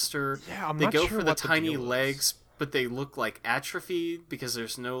alien monster. Yeah, I'm they not go sure for the what the tiny deal is. legs, but they look like atrophied because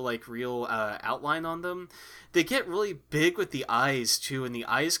there's no like real outline on them. They get really big with the eyes too, and the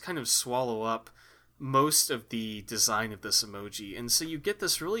eyes kind of swallow up most of the design of this emoji, and so you get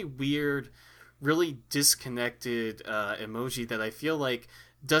this really weird, really disconnected emoji that I feel like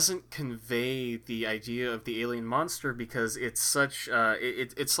doesn't convey the idea of the alien monster, because it's such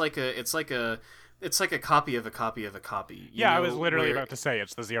it's like a copy of a copy of a copy. I was literally about to say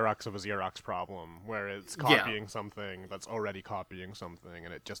it's the Xerox of a Xerox problem, where it's copying something that's already copying something,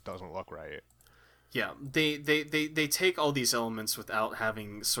 and it just doesn't look right. Yeah, they take all these elements without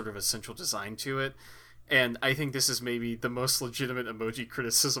having sort of a central design to it, and I think this is maybe the most legitimate emoji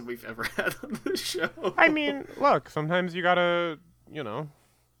criticism we've ever had on the show. I mean, look, sometimes you gotta, you know,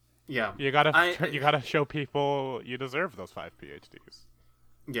 you gotta show people you deserve those 5 PhDs.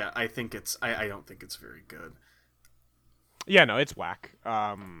 Yeah, I think I don't think it's very good. Yeah, no, it's whack.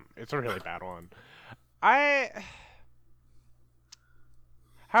 It's a really bad one.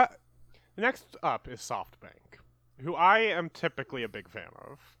 Next up is SoftBank, who I am typically a big fan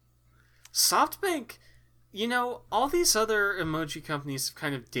of. SoftBank, you know, all these other emoji companies have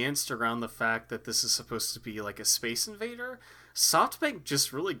kind of danced around the fact that this is supposed to be like a Space Invader. SoftBank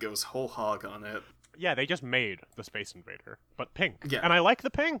just really goes whole hog on it. Yeah, they just made the Space Invader, but pink. Yeah. And I like the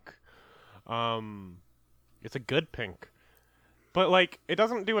pink. It's a good pink. But, like, it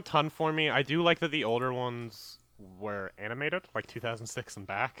doesn't do a ton for me. I do like that the older ones were animated, like 2006 and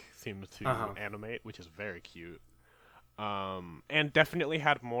back seemed to animate, which is very cute. And definitely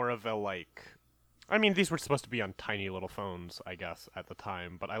had more of a, like... I mean, these were supposed to be on tiny little phones, I guess, at the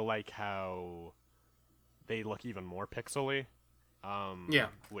time, but I like how they look even more pixely.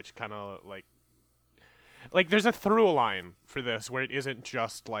 Which kind of, like... like, there's a through line for this where it isn't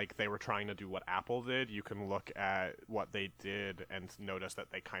just like they were trying to do what Apple did. You can look at what they did and notice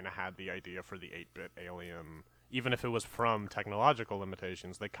that they kind of had the idea for the 8-bit Alien. Even if it was from technological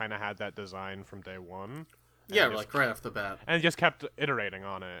limitations, they kind of had that design from day one. Yeah, like right off the bat. And just kept iterating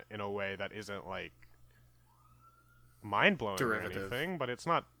on it in a way that isn't like mind-blowing or anything, but it's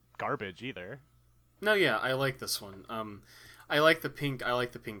not garbage either. No, yeah, I like this one. I like the pink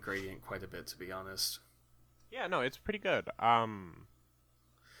gradient quite a bit, to be honest. Yeah, no, it's pretty good.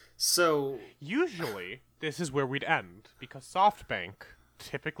 So usually this is where we'd end, because SoftBank,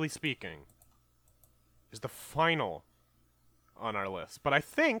 typically speaking, is the final on our list. But I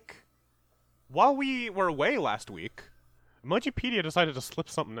think while we were away last week, Emojipedia decided to slip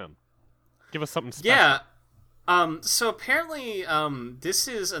something in. Give us something special. Yeah. So apparently, this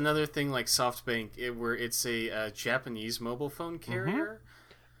is another thing like SoftBank, where it's a Japanese mobile phone carrier.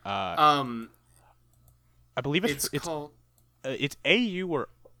 I believe it's called... it's AU or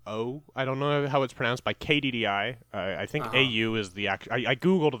O. I don't know how it's pronounced by KDDI. I think AU is the actual... I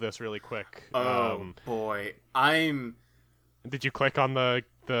googled this really quick. Oh, boy. Did you click on the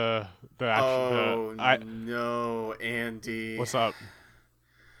actual... no, Andy. What's up?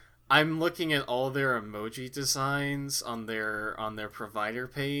 I'm looking at all their emoji designs on their provider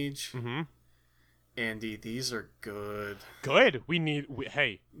page. Mm-hmm. Andy, these are good. Good.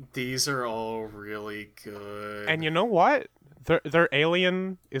 Hey. These are all really good. And you know what? Their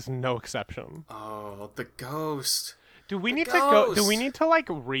Alien is no exception. Oh, the ghost. Do we need to go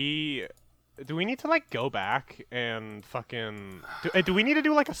back and fucking... Do we need to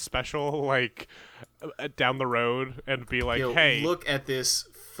do, like, a special, like, down the road and be like, hey... look at this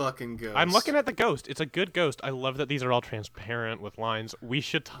fucking ghost. I'm looking at the ghost. It's a good ghost. I love that these are all transparent with lines. We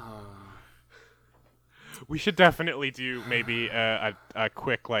should definitely do maybe a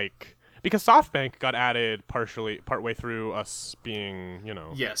quick, like... Because SoftBank got added partway through us being, you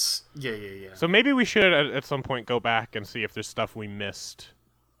know... Yes. Yeah. So maybe we should, at some point, go back and see if there's stuff we missed.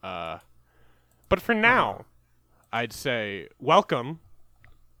 But for now, I'd say welcome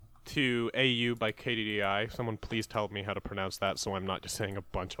to AU by KDDI. Someone please tell me how to pronounce that so I'm not just saying a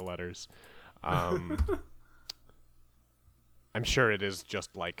bunch of letters. I'm sure it is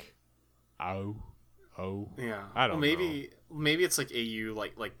just like Oh. Yeah. I don't know. Maybe it's like AU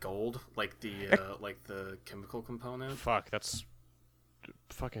like gold, like the chemical component. Fuck, that's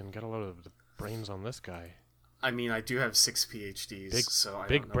fucking get a load of the brains on this guy. I mean, I do have 6 PhDs, so I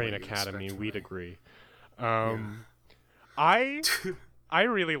Big don't know Brain what you Academy, expect from we'd me. agree. I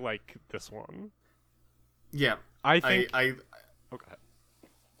really like this one. Yeah. I think okay.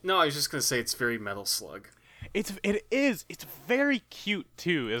 No, I was just gonna say it's very Metal Slug. It is. It's very cute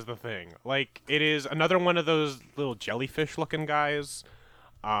too, is the thing. Like, it is another one of those little jellyfish-looking guys.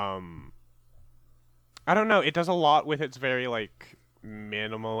 I don't know. It does a lot with its very like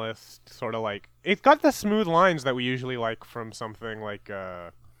minimalist sort of like. It's got the smooth lines that we usually like from something like.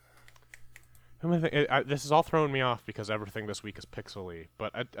 This is all throwing me off because everything this week is pixely.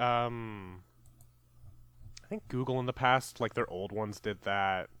 But I think Google in the past, like their old ones, did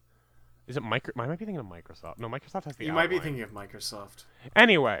that. Is it I might be thinking of Microsoft. No, Microsoft has the You outline. might be thinking of Microsoft.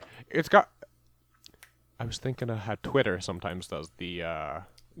 Anyway, it's got... I was thinking of how Twitter sometimes does the no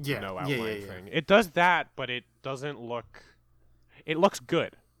outline thing. It does that, but it doesn't look... It looks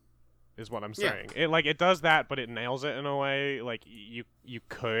good, is what I'm saying. Yeah. It does that, but it nails it in a way. Like, you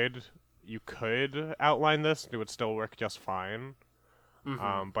could outline this, and it would still work just fine.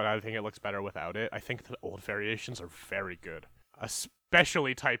 Mm-hmm. But I think it looks better without it. I think the old variations are very good.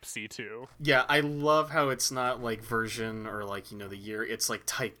 Especially Type C2. Yeah, I love how it's not like version or like, the year. It's like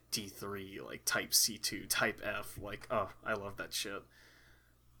Type D3, like Type C2, Type F. Like, oh, I love that shit.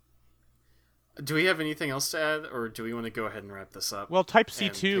 Do we have anything else to add, or do we want to go ahead and wrap this up? Well, Type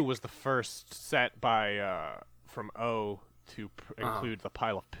C2 was the first set by from O to include the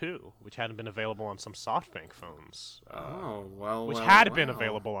pile of poo, which hadn't been available on some SoftBank phones. Which had been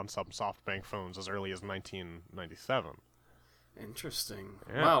available on some SoftBank phones as early as 1997. Interesting.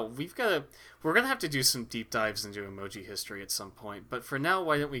 Yeah. Wow, we're gonna have to do some deep dives into emoji history at some point. But for now,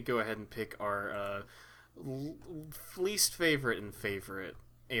 why don't we go ahead and pick our least favorite and favorite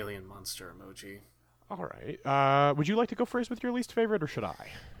alien monster emoji? All right. Would you like to go first with your least favorite, or should I?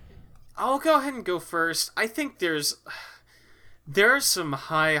 I'll go ahead and go first. I think there are some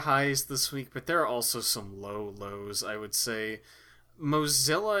high highs this week, but there are also some low lows, I would say.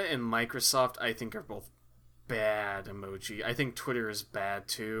 Mozilla and Microsoft, I think, are both bad emoji. I think Twitter is bad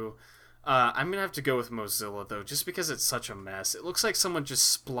too. I'm gonna have to go with Mozilla though, just because it's such a mess. It looks like someone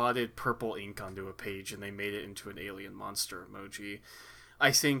just splotted purple ink onto a page and they made it into an alien monster emoji.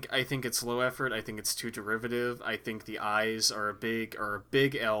 I think it's low effort. I think it's too derivative. I think the eyes are a big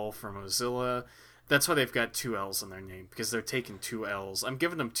L for Mozilla. That's why they've got two L's in their name, because they're taking two L's. I'm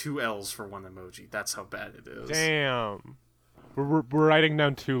giving them two L's for one emoji. That's how bad it is. Damn. We're writing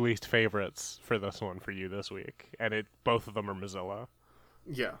down two least favorites for this one for you this week, and both of them are Mozilla.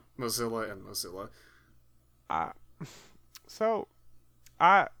 Yeah, Mozilla and Mozilla.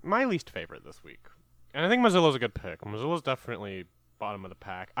 My least favorite this week, and I think Mozilla's a good pick. Mozilla's definitely bottom of the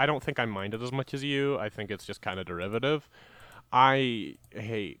pack. I don't think I mind it as much as you. I think it's just kind of derivative. I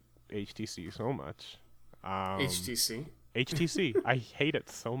hate HTC so much. HTC? HTC. I hate it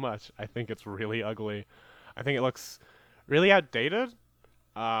so much. I think it's really ugly. I think it looks really outdated.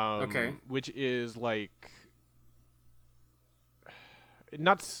 Okay. Which is like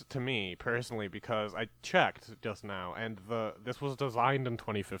nuts to me personally, because I checked just now and this was designed in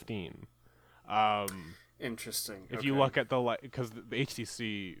 2015. Interesting. If you look at because the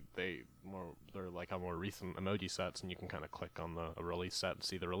HTC they're like a more recent emoji sets, and you can kind of click on the release set and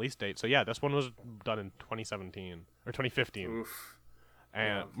see the release date. So yeah, this one was done in 2017 or 2015. Oof.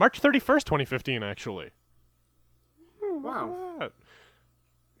 And Yeah. March 31st, 2015 actually. Wow.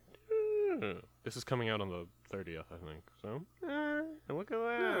 This is coming out on the 30th, I think. So, look at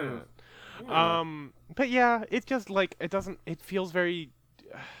that. Yeah. But yeah, it just like it feels very.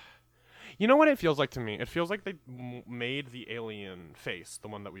 You know what it feels like to me? It feels like they made the alien face, the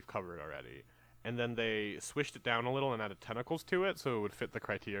one that we've covered already, and then they swished it down a little and added tentacles to it, so it would fit the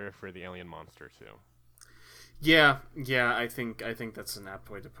criteria for the alien monster too. Yeah, I think that's an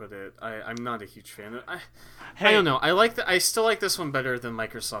apt way to put it. I'm not a huge fan of I Hey. don't know. I still like this one better than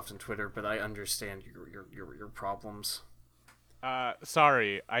Microsoft and Twitter, but I understand your problems.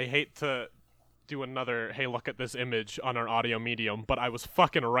 Sorry, I hate to do another hey look at this image on our audio medium, but I was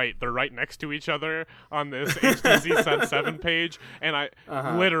fucking right. They're right next to each other on this HTC Sense 7 page, and I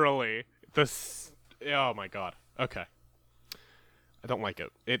literally oh my god. Okay. I don't like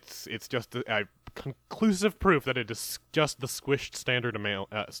it. It's just conclusive proof that it is just the squished standard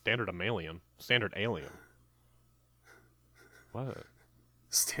alien. What?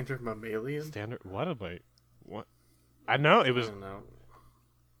 Standard mammalian? Standard what am I what? I know it was I don't know.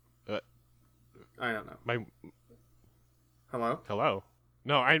 uh, I don't know. my Hello?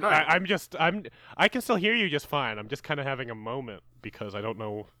 No, Hi. I can still hear you just fine. I'm just kind of having a moment because I don't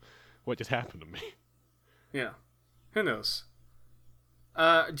know what just happened to me. Yeah. Who knows?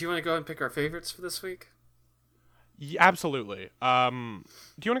 Do you want to go and pick our favorites for this week? Yeah, absolutely. Do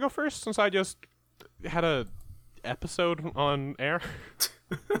you want to go first since I just had a episode on air?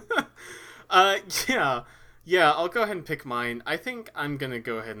 Yeah. Yeah, I'll go ahead and pick mine. I think I'm going to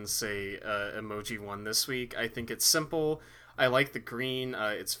go ahead and say Emoji 1 this week. I think it's simple. I like the green.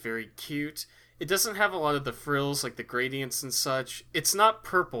 It's very cute. It doesn't have a lot of the frills, like the gradients and such. It's not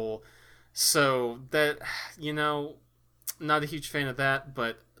purple, so that, not a huge fan of that,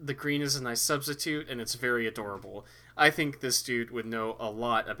 but the green is a nice substitute, and it's very adorable. I think this dude would know a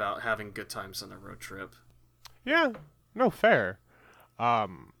lot about having good times on a road trip. Yeah, no, fair.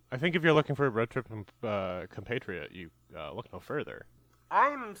 I think if you're looking for a road trip compatriot, you look no further.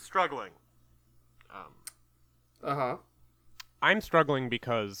 I'm struggling. Uh-huh. I'm struggling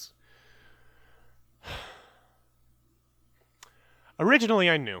because originally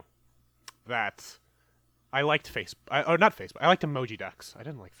I knew that I liked Facebook. Or not Facebook. I liked emoji decks. I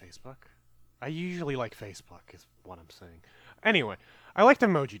didn't like Facebook. I usually like Facebook, is what I'm saying. Anyway, I liked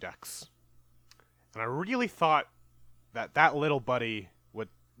emoji decks. And I really thought that little buddy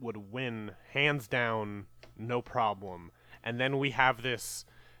would win hands down, no problem. And then we have this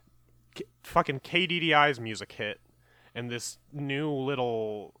fucking KDDI's music hit, and this new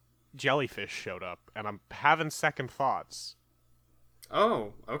little jellyfish showed up, and I'm having second thoughts.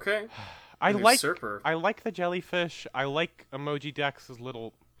 Oh, okay. I An like usurper. I like the jellyfish. I like Emoji Dex'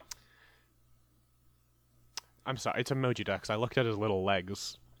 little. I'm sorry, it's Emoji Dex. I looked at his little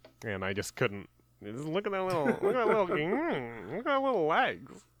legs, and I just couldn't. Just look at that little, look at that little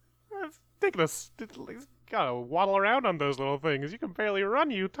legs. It's ridiculous. He's gotta waddle around on those little things. You can barely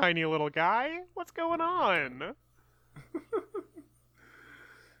run, you tiny little guy. What's going on?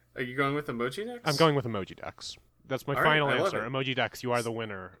 Are you going with Emoji next? I'm going with Emoji Dex. That's my All final right, I love answer. it. Emoji Dex, you are the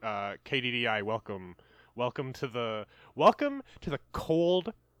winner. KDDI, welcome to the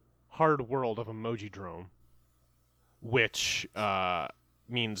cold, hard world of Emoji Drone, which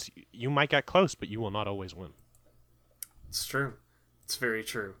means you might get close, but you will not always win. It's true. It's very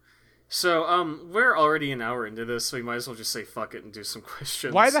true. So, we're already an hour into this, so we might as well just say fuck it and do some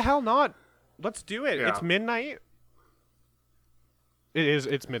questions. Why the hell not? Let's do it. Yeah. It's midnight.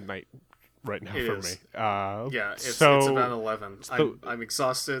 It's midnight. right now It for is. me. Yeah, it's so about 11. I'm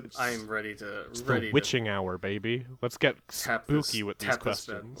exhausted. I am ready it's to the witching hour, baby. Let's get spooky with these this bad boy.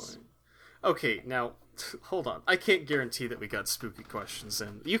 questions. Okay, now hold on. I can't guarantee that we got spooky questions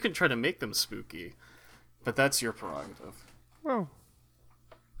in. You can try to make them spooky, but that's your prerogative. Well,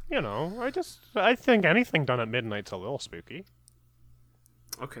 I think anything done at midnight's a little spooky.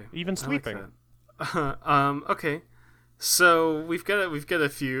 Okay. Even sleeping. Okay. So we've got a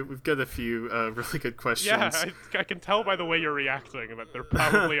few really good questions. Yeah, I can tell by the way you're reacting that they're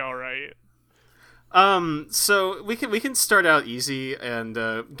probably all right. So we can start out easy and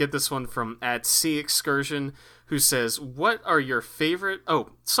get this one from @CExcursion, who says, "What are your favorite?"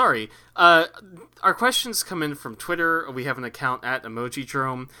 Oh, sorry. Our questions come in from Twitter. We have an account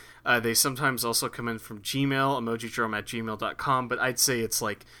 @EmojiDrome. They sometimes also come in from Gmail, emojidrome@gmail.com, but I'd say it's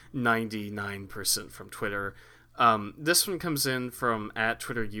like 99% from Twitter. This one comes in from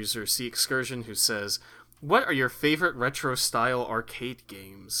 @Twitter user CExcursion, who says, "What are your favorite retro-style arcade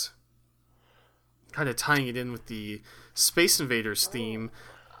games?" Kind of tying it in with the Space Invaders theme.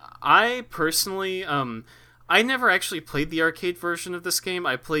 I personally, I never actually played the arcade version of this game.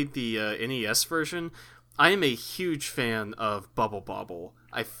 I played the NES version. I am a huge fan of Bubble Bobble.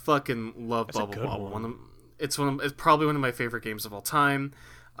 I fucking love Bubble Bobble. It's probably one of my favorite games of all time.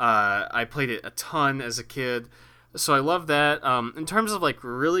 I played it a ton as a kid, so I love that. In terms of like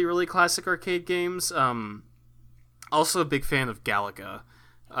really, really classic arcade games, also a big fan of Galaga.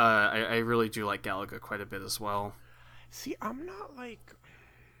 I really do like Galaga quite a bit as well. See, I'm not like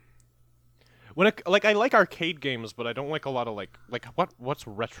I like arcade games, but I don't like a lot of like what's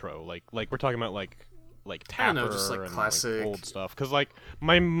retro? Like we're talking about like Tapper, I don't know, just like classic, like old stuff. Because like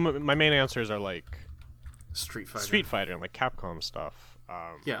my main answers are like Street Fighter, and like Capcom stuff.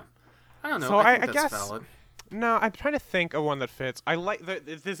 Yeah, I don't know. So I think I that's guess valid. No, I'm trying to think of one that fits. I like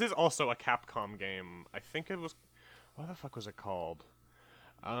this is also a Capcom game. I think it was, what the fuck was it called?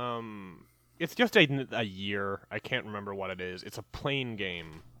 It's just a year. I can't remember what it is. It's a plane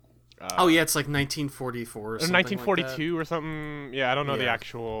game. Oh yeah, it's like 1944 or something 1942 like or something. Yeah, I don't know the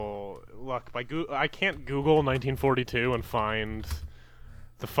actual. Look, I can't Google 1942 and find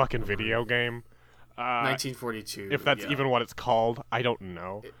the fucking video game. 1942. If that's even what it's called, I don't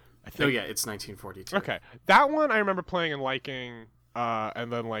know. Oh yeah, it's 1942. Okay, that one I remember playing and liking.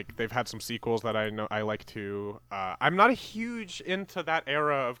 And then like they've had some sequels that I know I like too. I'm not a huge into that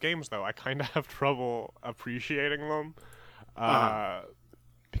era of games though. I kind of have trouble appreciating them,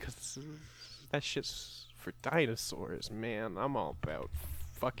 because that shit's for dinosaurs, man. I'm all about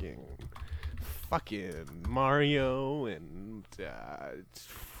fucking Mario and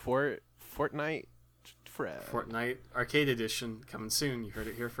Fortnite. Fortnite Arcade Edition coming soon. You heard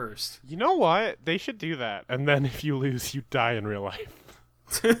it here first. You know what? They should do that. And then if you lose, you die in real life.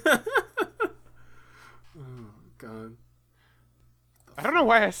 Oh, God. I don't know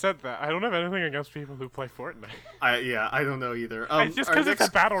why I said that. I don't have anything against people who play Fortnite. I don't know either. It's just because it's a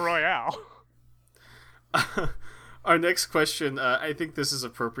battle royale. Our next question, I think this is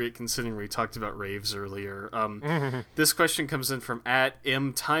appropriate considering we talked about raves earlier. This question comes in from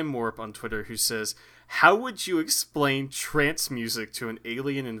 @MTimeWarp on Twitter, who says, "How would you explain trance music to an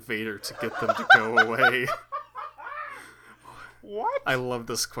alien invader to get them to go away?" What? I love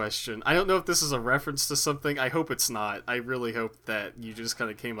this question. I don't know if this is a reference to something. I hope it's not. I really hope that you just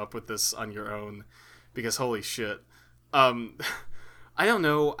kind of came up with this on your own, because holy shit. I don't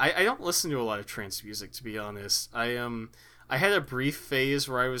know. I don't listen to a lot of trance music, to be honest. I had a brief phase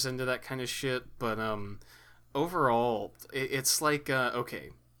where I was into that kind of shit, but overall, it's like okay.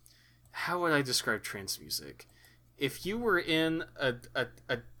 How would I describe trance music? If you were in a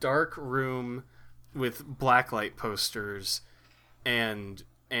dark room with blacklight posters, and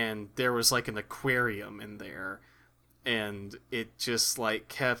there was like an aquarium in there, and it just like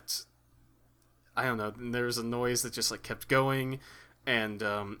kept, I don't know, and there was a noise that just like kept going, and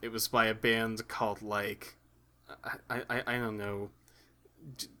it was by a band called like I don't know,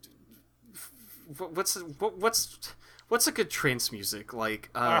 what's a good trance music,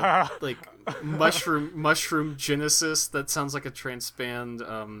 like like Mushroom Genesis? That sounds like a trance band.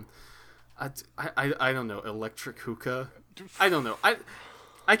 I don't know, Electric Hookah. I don't know. I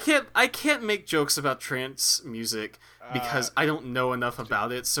can't make jokes about trance music because I don't know enough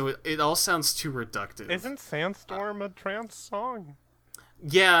about it, so it all sounds too reductive. Isn't Sandstorm a trance song?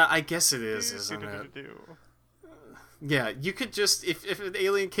 Yeah, I guess it is, isn't it? Yeah, you could just, if an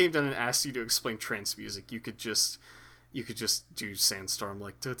alien came down and asked you to explain trance music, you could just you could just do Sandstorm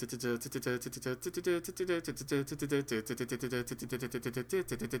like.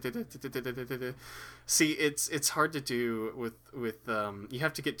 See, it's hard to do with you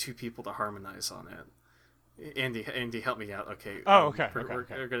have to get two people to harmonize on it. Andy, help me out. Okay. Oh, okay.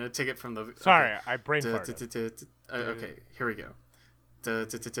 We're gonna take it from the. Sorry, I brain farted. Okay, here we go. I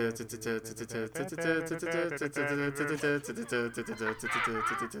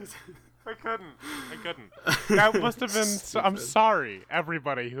couldn't. That must have been. I'm sorry,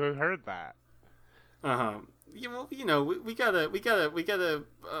 everybody who heard that. Yeah, well, we gotta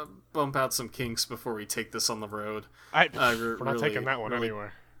bump out some kinks before we take this on the road. We're not taking that one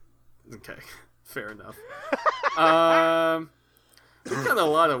anywhere. Okay, fair enough. We've got a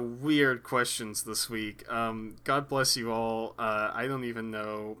lot of weird questions this week. God bless you all. I don't even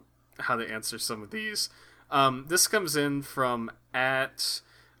know how to answer some of these. This comes in from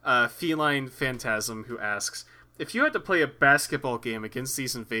 @Feline Phantasm, who asks, if you had to play a basketball game against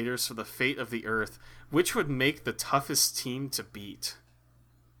these invaders for the fate of the Earth, which would make the toughest team to beat?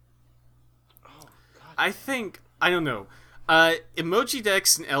 Oh, God. I don't know. Emoji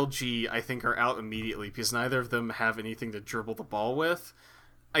Dex and LG, I think, are out immediately because neither of them have anything to dribble the ball with.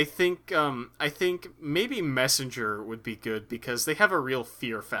 I think maybe Messenger would be good because they have a real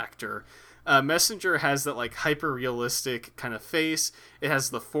fear factor. Messenger has that like hyper realistic kind of face. It has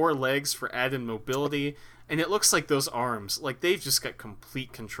the 4 legs for added mobility, and it looks like those arms, like they've just got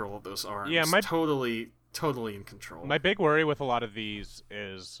complete control of those arms. Yeah, totally in control. My big worry with a lot of these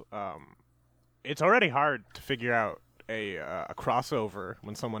is it's already hard to figure out a crossover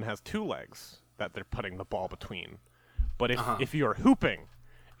when someone has 2 legs that they're putting the ball between. But if you're hooping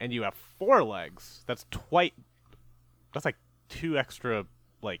and you have 4 legs, that's like 2 extra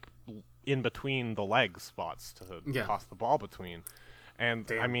like in between the leg spots to toss the ball between. And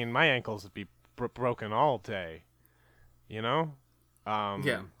damn. I mean, my ankles would be broken all day. You know?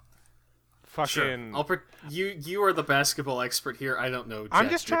 Yeah. Fucking. Sure. You are the basketball expert here. I don't know. I'm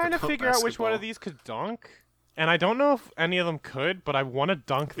just trying to figure out which one of these could dunk. And I don't know if any of them could, but I want to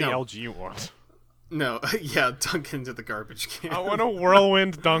dunk the LG one. No, yeah, dunk into the garbage can. I want to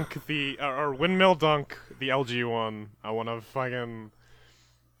whirlwind dunk or windmill dunk the LG one. I want to fucking...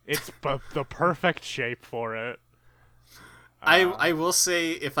 It's the perfect shape for it. I will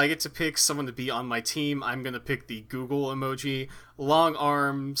say, if I get to pick someone to be on my team, I'm going to pick the Google emoji. Long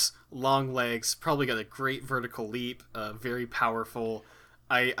arms, long legs, probably got a great vertical leap, very powerful.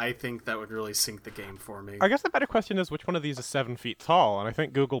 I think that would really sink the game for me. I guess the better question is which one of these is 7 feet tall, and I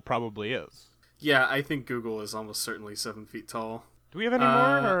think Google probably is. Yeah, I think Google is almost certainly 7 feet tall. Do we have any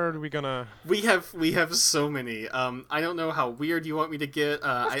more, or are we gonna... We have so many. I don't know how weird you want me to get.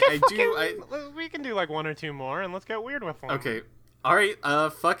 We can do like 1 or 2 more, and let's get weird with them. Okay. Alright,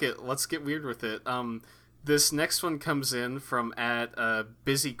 fuck it. Let's get weird with it. This next one comes in from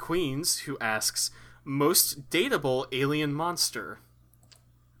Busy Queens, who asks, most dateable alien monster?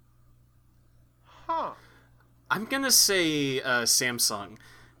 Huh. I'm gonna say Samsung,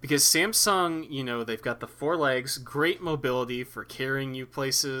 because Samsung, they've got the 4 legs, great mobility for carrying you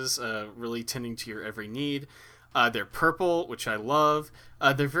places, really tending to your every need. They're purple, which I love.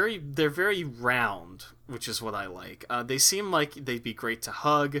 They're very round, which is what I like. They seem like they'd be great to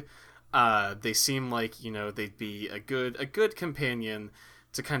hug. They seem like they'd be a good companion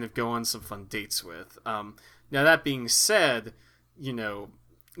to kind of go on some fun dates with. Now that being said, you know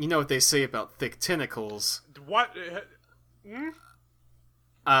what they say about thick tentacles. What?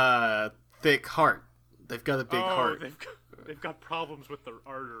 Thick heart. They've got a big heart. They've got problems with their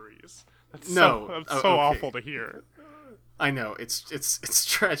arteries. That's okay. awful to hear. I know, it's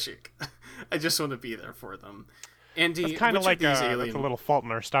tragic. I just want to be there for them. Andy, that's kind of like that's a little fault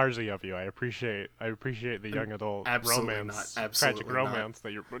in our Starsy of you. I appreciate the young adult romance, tragic romance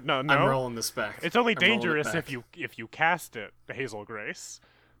that you're. No. I'm rolling this back. It's only dangerous if you cast it, Hazel Grace.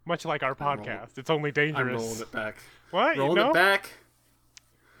 Much like our podcast, it's only dangerous. I'm rolling it back. What? Rolling it back.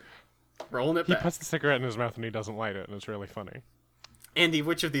 Rolling it back. He puts the cigarette in his mouth and he doesn't light it, and it's really funny. Andy,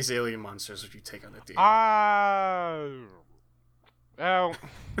 which of these alien monsters would you take on a date? Well,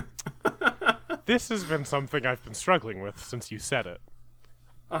 this has been something I've been struggling with since you said it.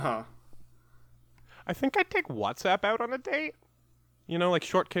 Uh-huh. I think I'd take WhatsApp out on a date. Like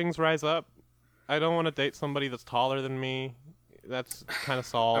short kings rise up. I don't want to date somebody that's taller than me. That's kind of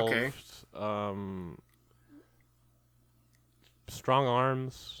solved. Okay. Strong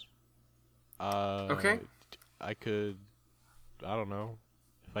arms. Okay. I could, I don't know,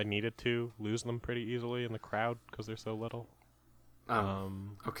 if I needed to, lose them pretty easily in the crowd because they're so little.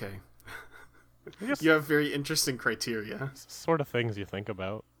 Okay. You have very interesting criteria. Sort of things you think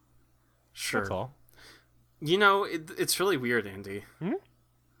about. Sure. That's all. You know, it's really weird, Andy. Hmm?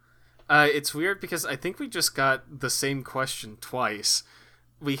 It's weird because I think we just got the same question twice.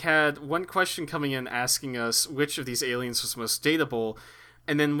 We had one question coming in asking us which of these aliens was most dateable,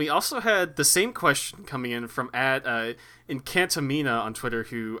 and then we also had the same question coming in from Incantamina on Twitter,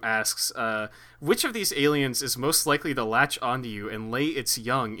 who asks, which of these aliens is most likely to latch onto you and lay its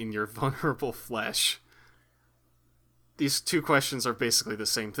young in your vulnerable flesh? These two questions are basically the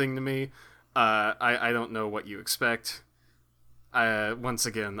same thing to me. I don't know what you expect. Once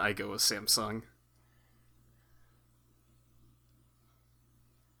again, I go with Samsung.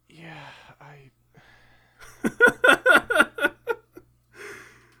 Yeah,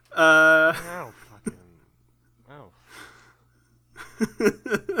 Oh, fucking... Oh.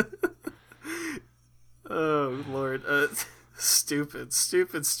 Oh, Lord. Stupid.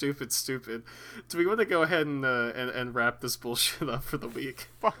 Do we want to go ahead and wrap this bullshit up for the week?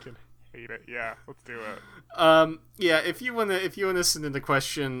 Fucking hate it. Yeah, let's do it. Yeah, if you wanna send in the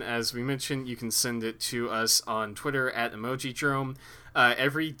question, as we mentioned, you can send it to us on Twitter at Emojidrome.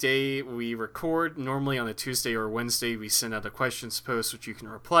 Every day we record, normally on a Tuesday or Wednesday, we send out a questions post which you can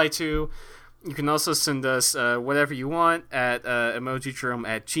reply to. You can also send us whatever you want at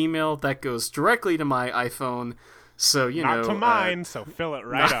emojidrome@gmail. That goes directly to my iPhone, so Not to mine, so fill it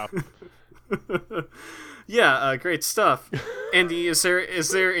right up. Yeah, great stuff. Andy, is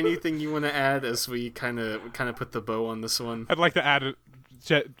there anything you want to add as we kind of put the bow on this one? I'd like to add,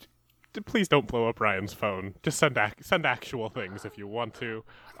 please don't blow up Ryan's phone. Just send actual things if you want to.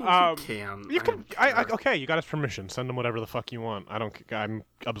 You can. Okay, you got his permission. Send him whatever the fuck you want. I'm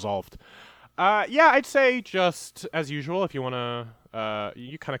absolved. Yeah, I'd say just as usual. If you wanna,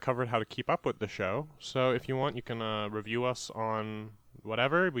 you kind of covered how to keep up with the show. So if you want, you can review us on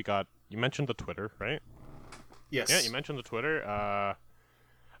whatever we got. You mentioned the Twitter, right? Yes. Yeah, you mentioned the Twitter.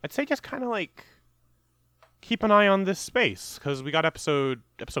 I'd say just kind of like keep an eye on this space, because we got episode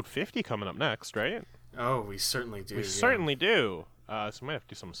 50 coming up next, right? Oh, we certainly do. We certainly do. So we might have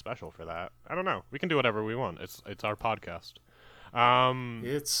to do something special for that. I don't know. We can do whatever we want. It's our podcast.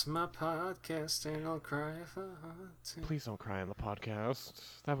 It's my podcast, and I'll cry if I want to. Please don't cry on the podcast.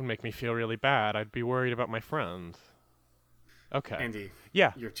 That would make me feel really bad. I'd be worried about my friend. Okay. Andy.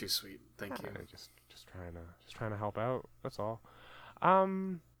 Yeah. You're too sweet. Thank you. Just trying to help out. That's all.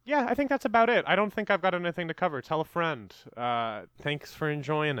 Yeah, I think that's about it. I don't think I've got anything to cover. Tell a friend. Thanks for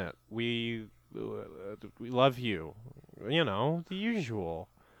enjoying it. We love you. You know, the usual.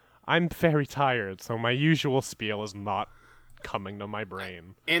 I'm very tired, so my usual spiel is not coming to my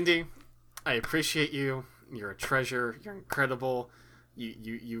brain. Andy, I appreciate you. You're a treasure. You're incredible.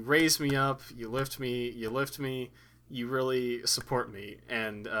 You raise me up. You lift me. You really support me.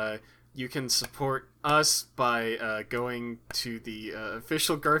 And you can support us by going to the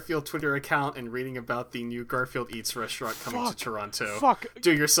official Garfield Twitter account and reading about the new Garfield Eats restaurant coming to Toronto.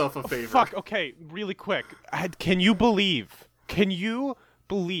 Do yourself a favor. Okay, really quick. Can you believe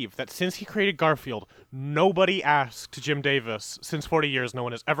that since he created Garfield, nobody asked Jim Davis, since 40 years, no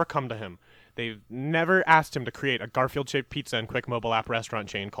one has ever come to him. They've never asked him to create a Garfield-shaped pizza and quick mobile app restaurant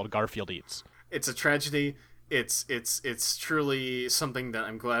chain called Garfield Eats. It's a tragedy. It's truly something that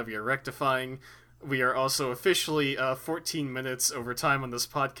I'm glad we are rectifying. We are also officially 14 minutes over time on this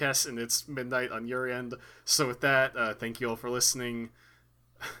podcast, and it's midnight on your end. So with that, thank you all for listening.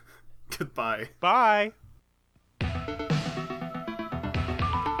 Goodbye. Bye.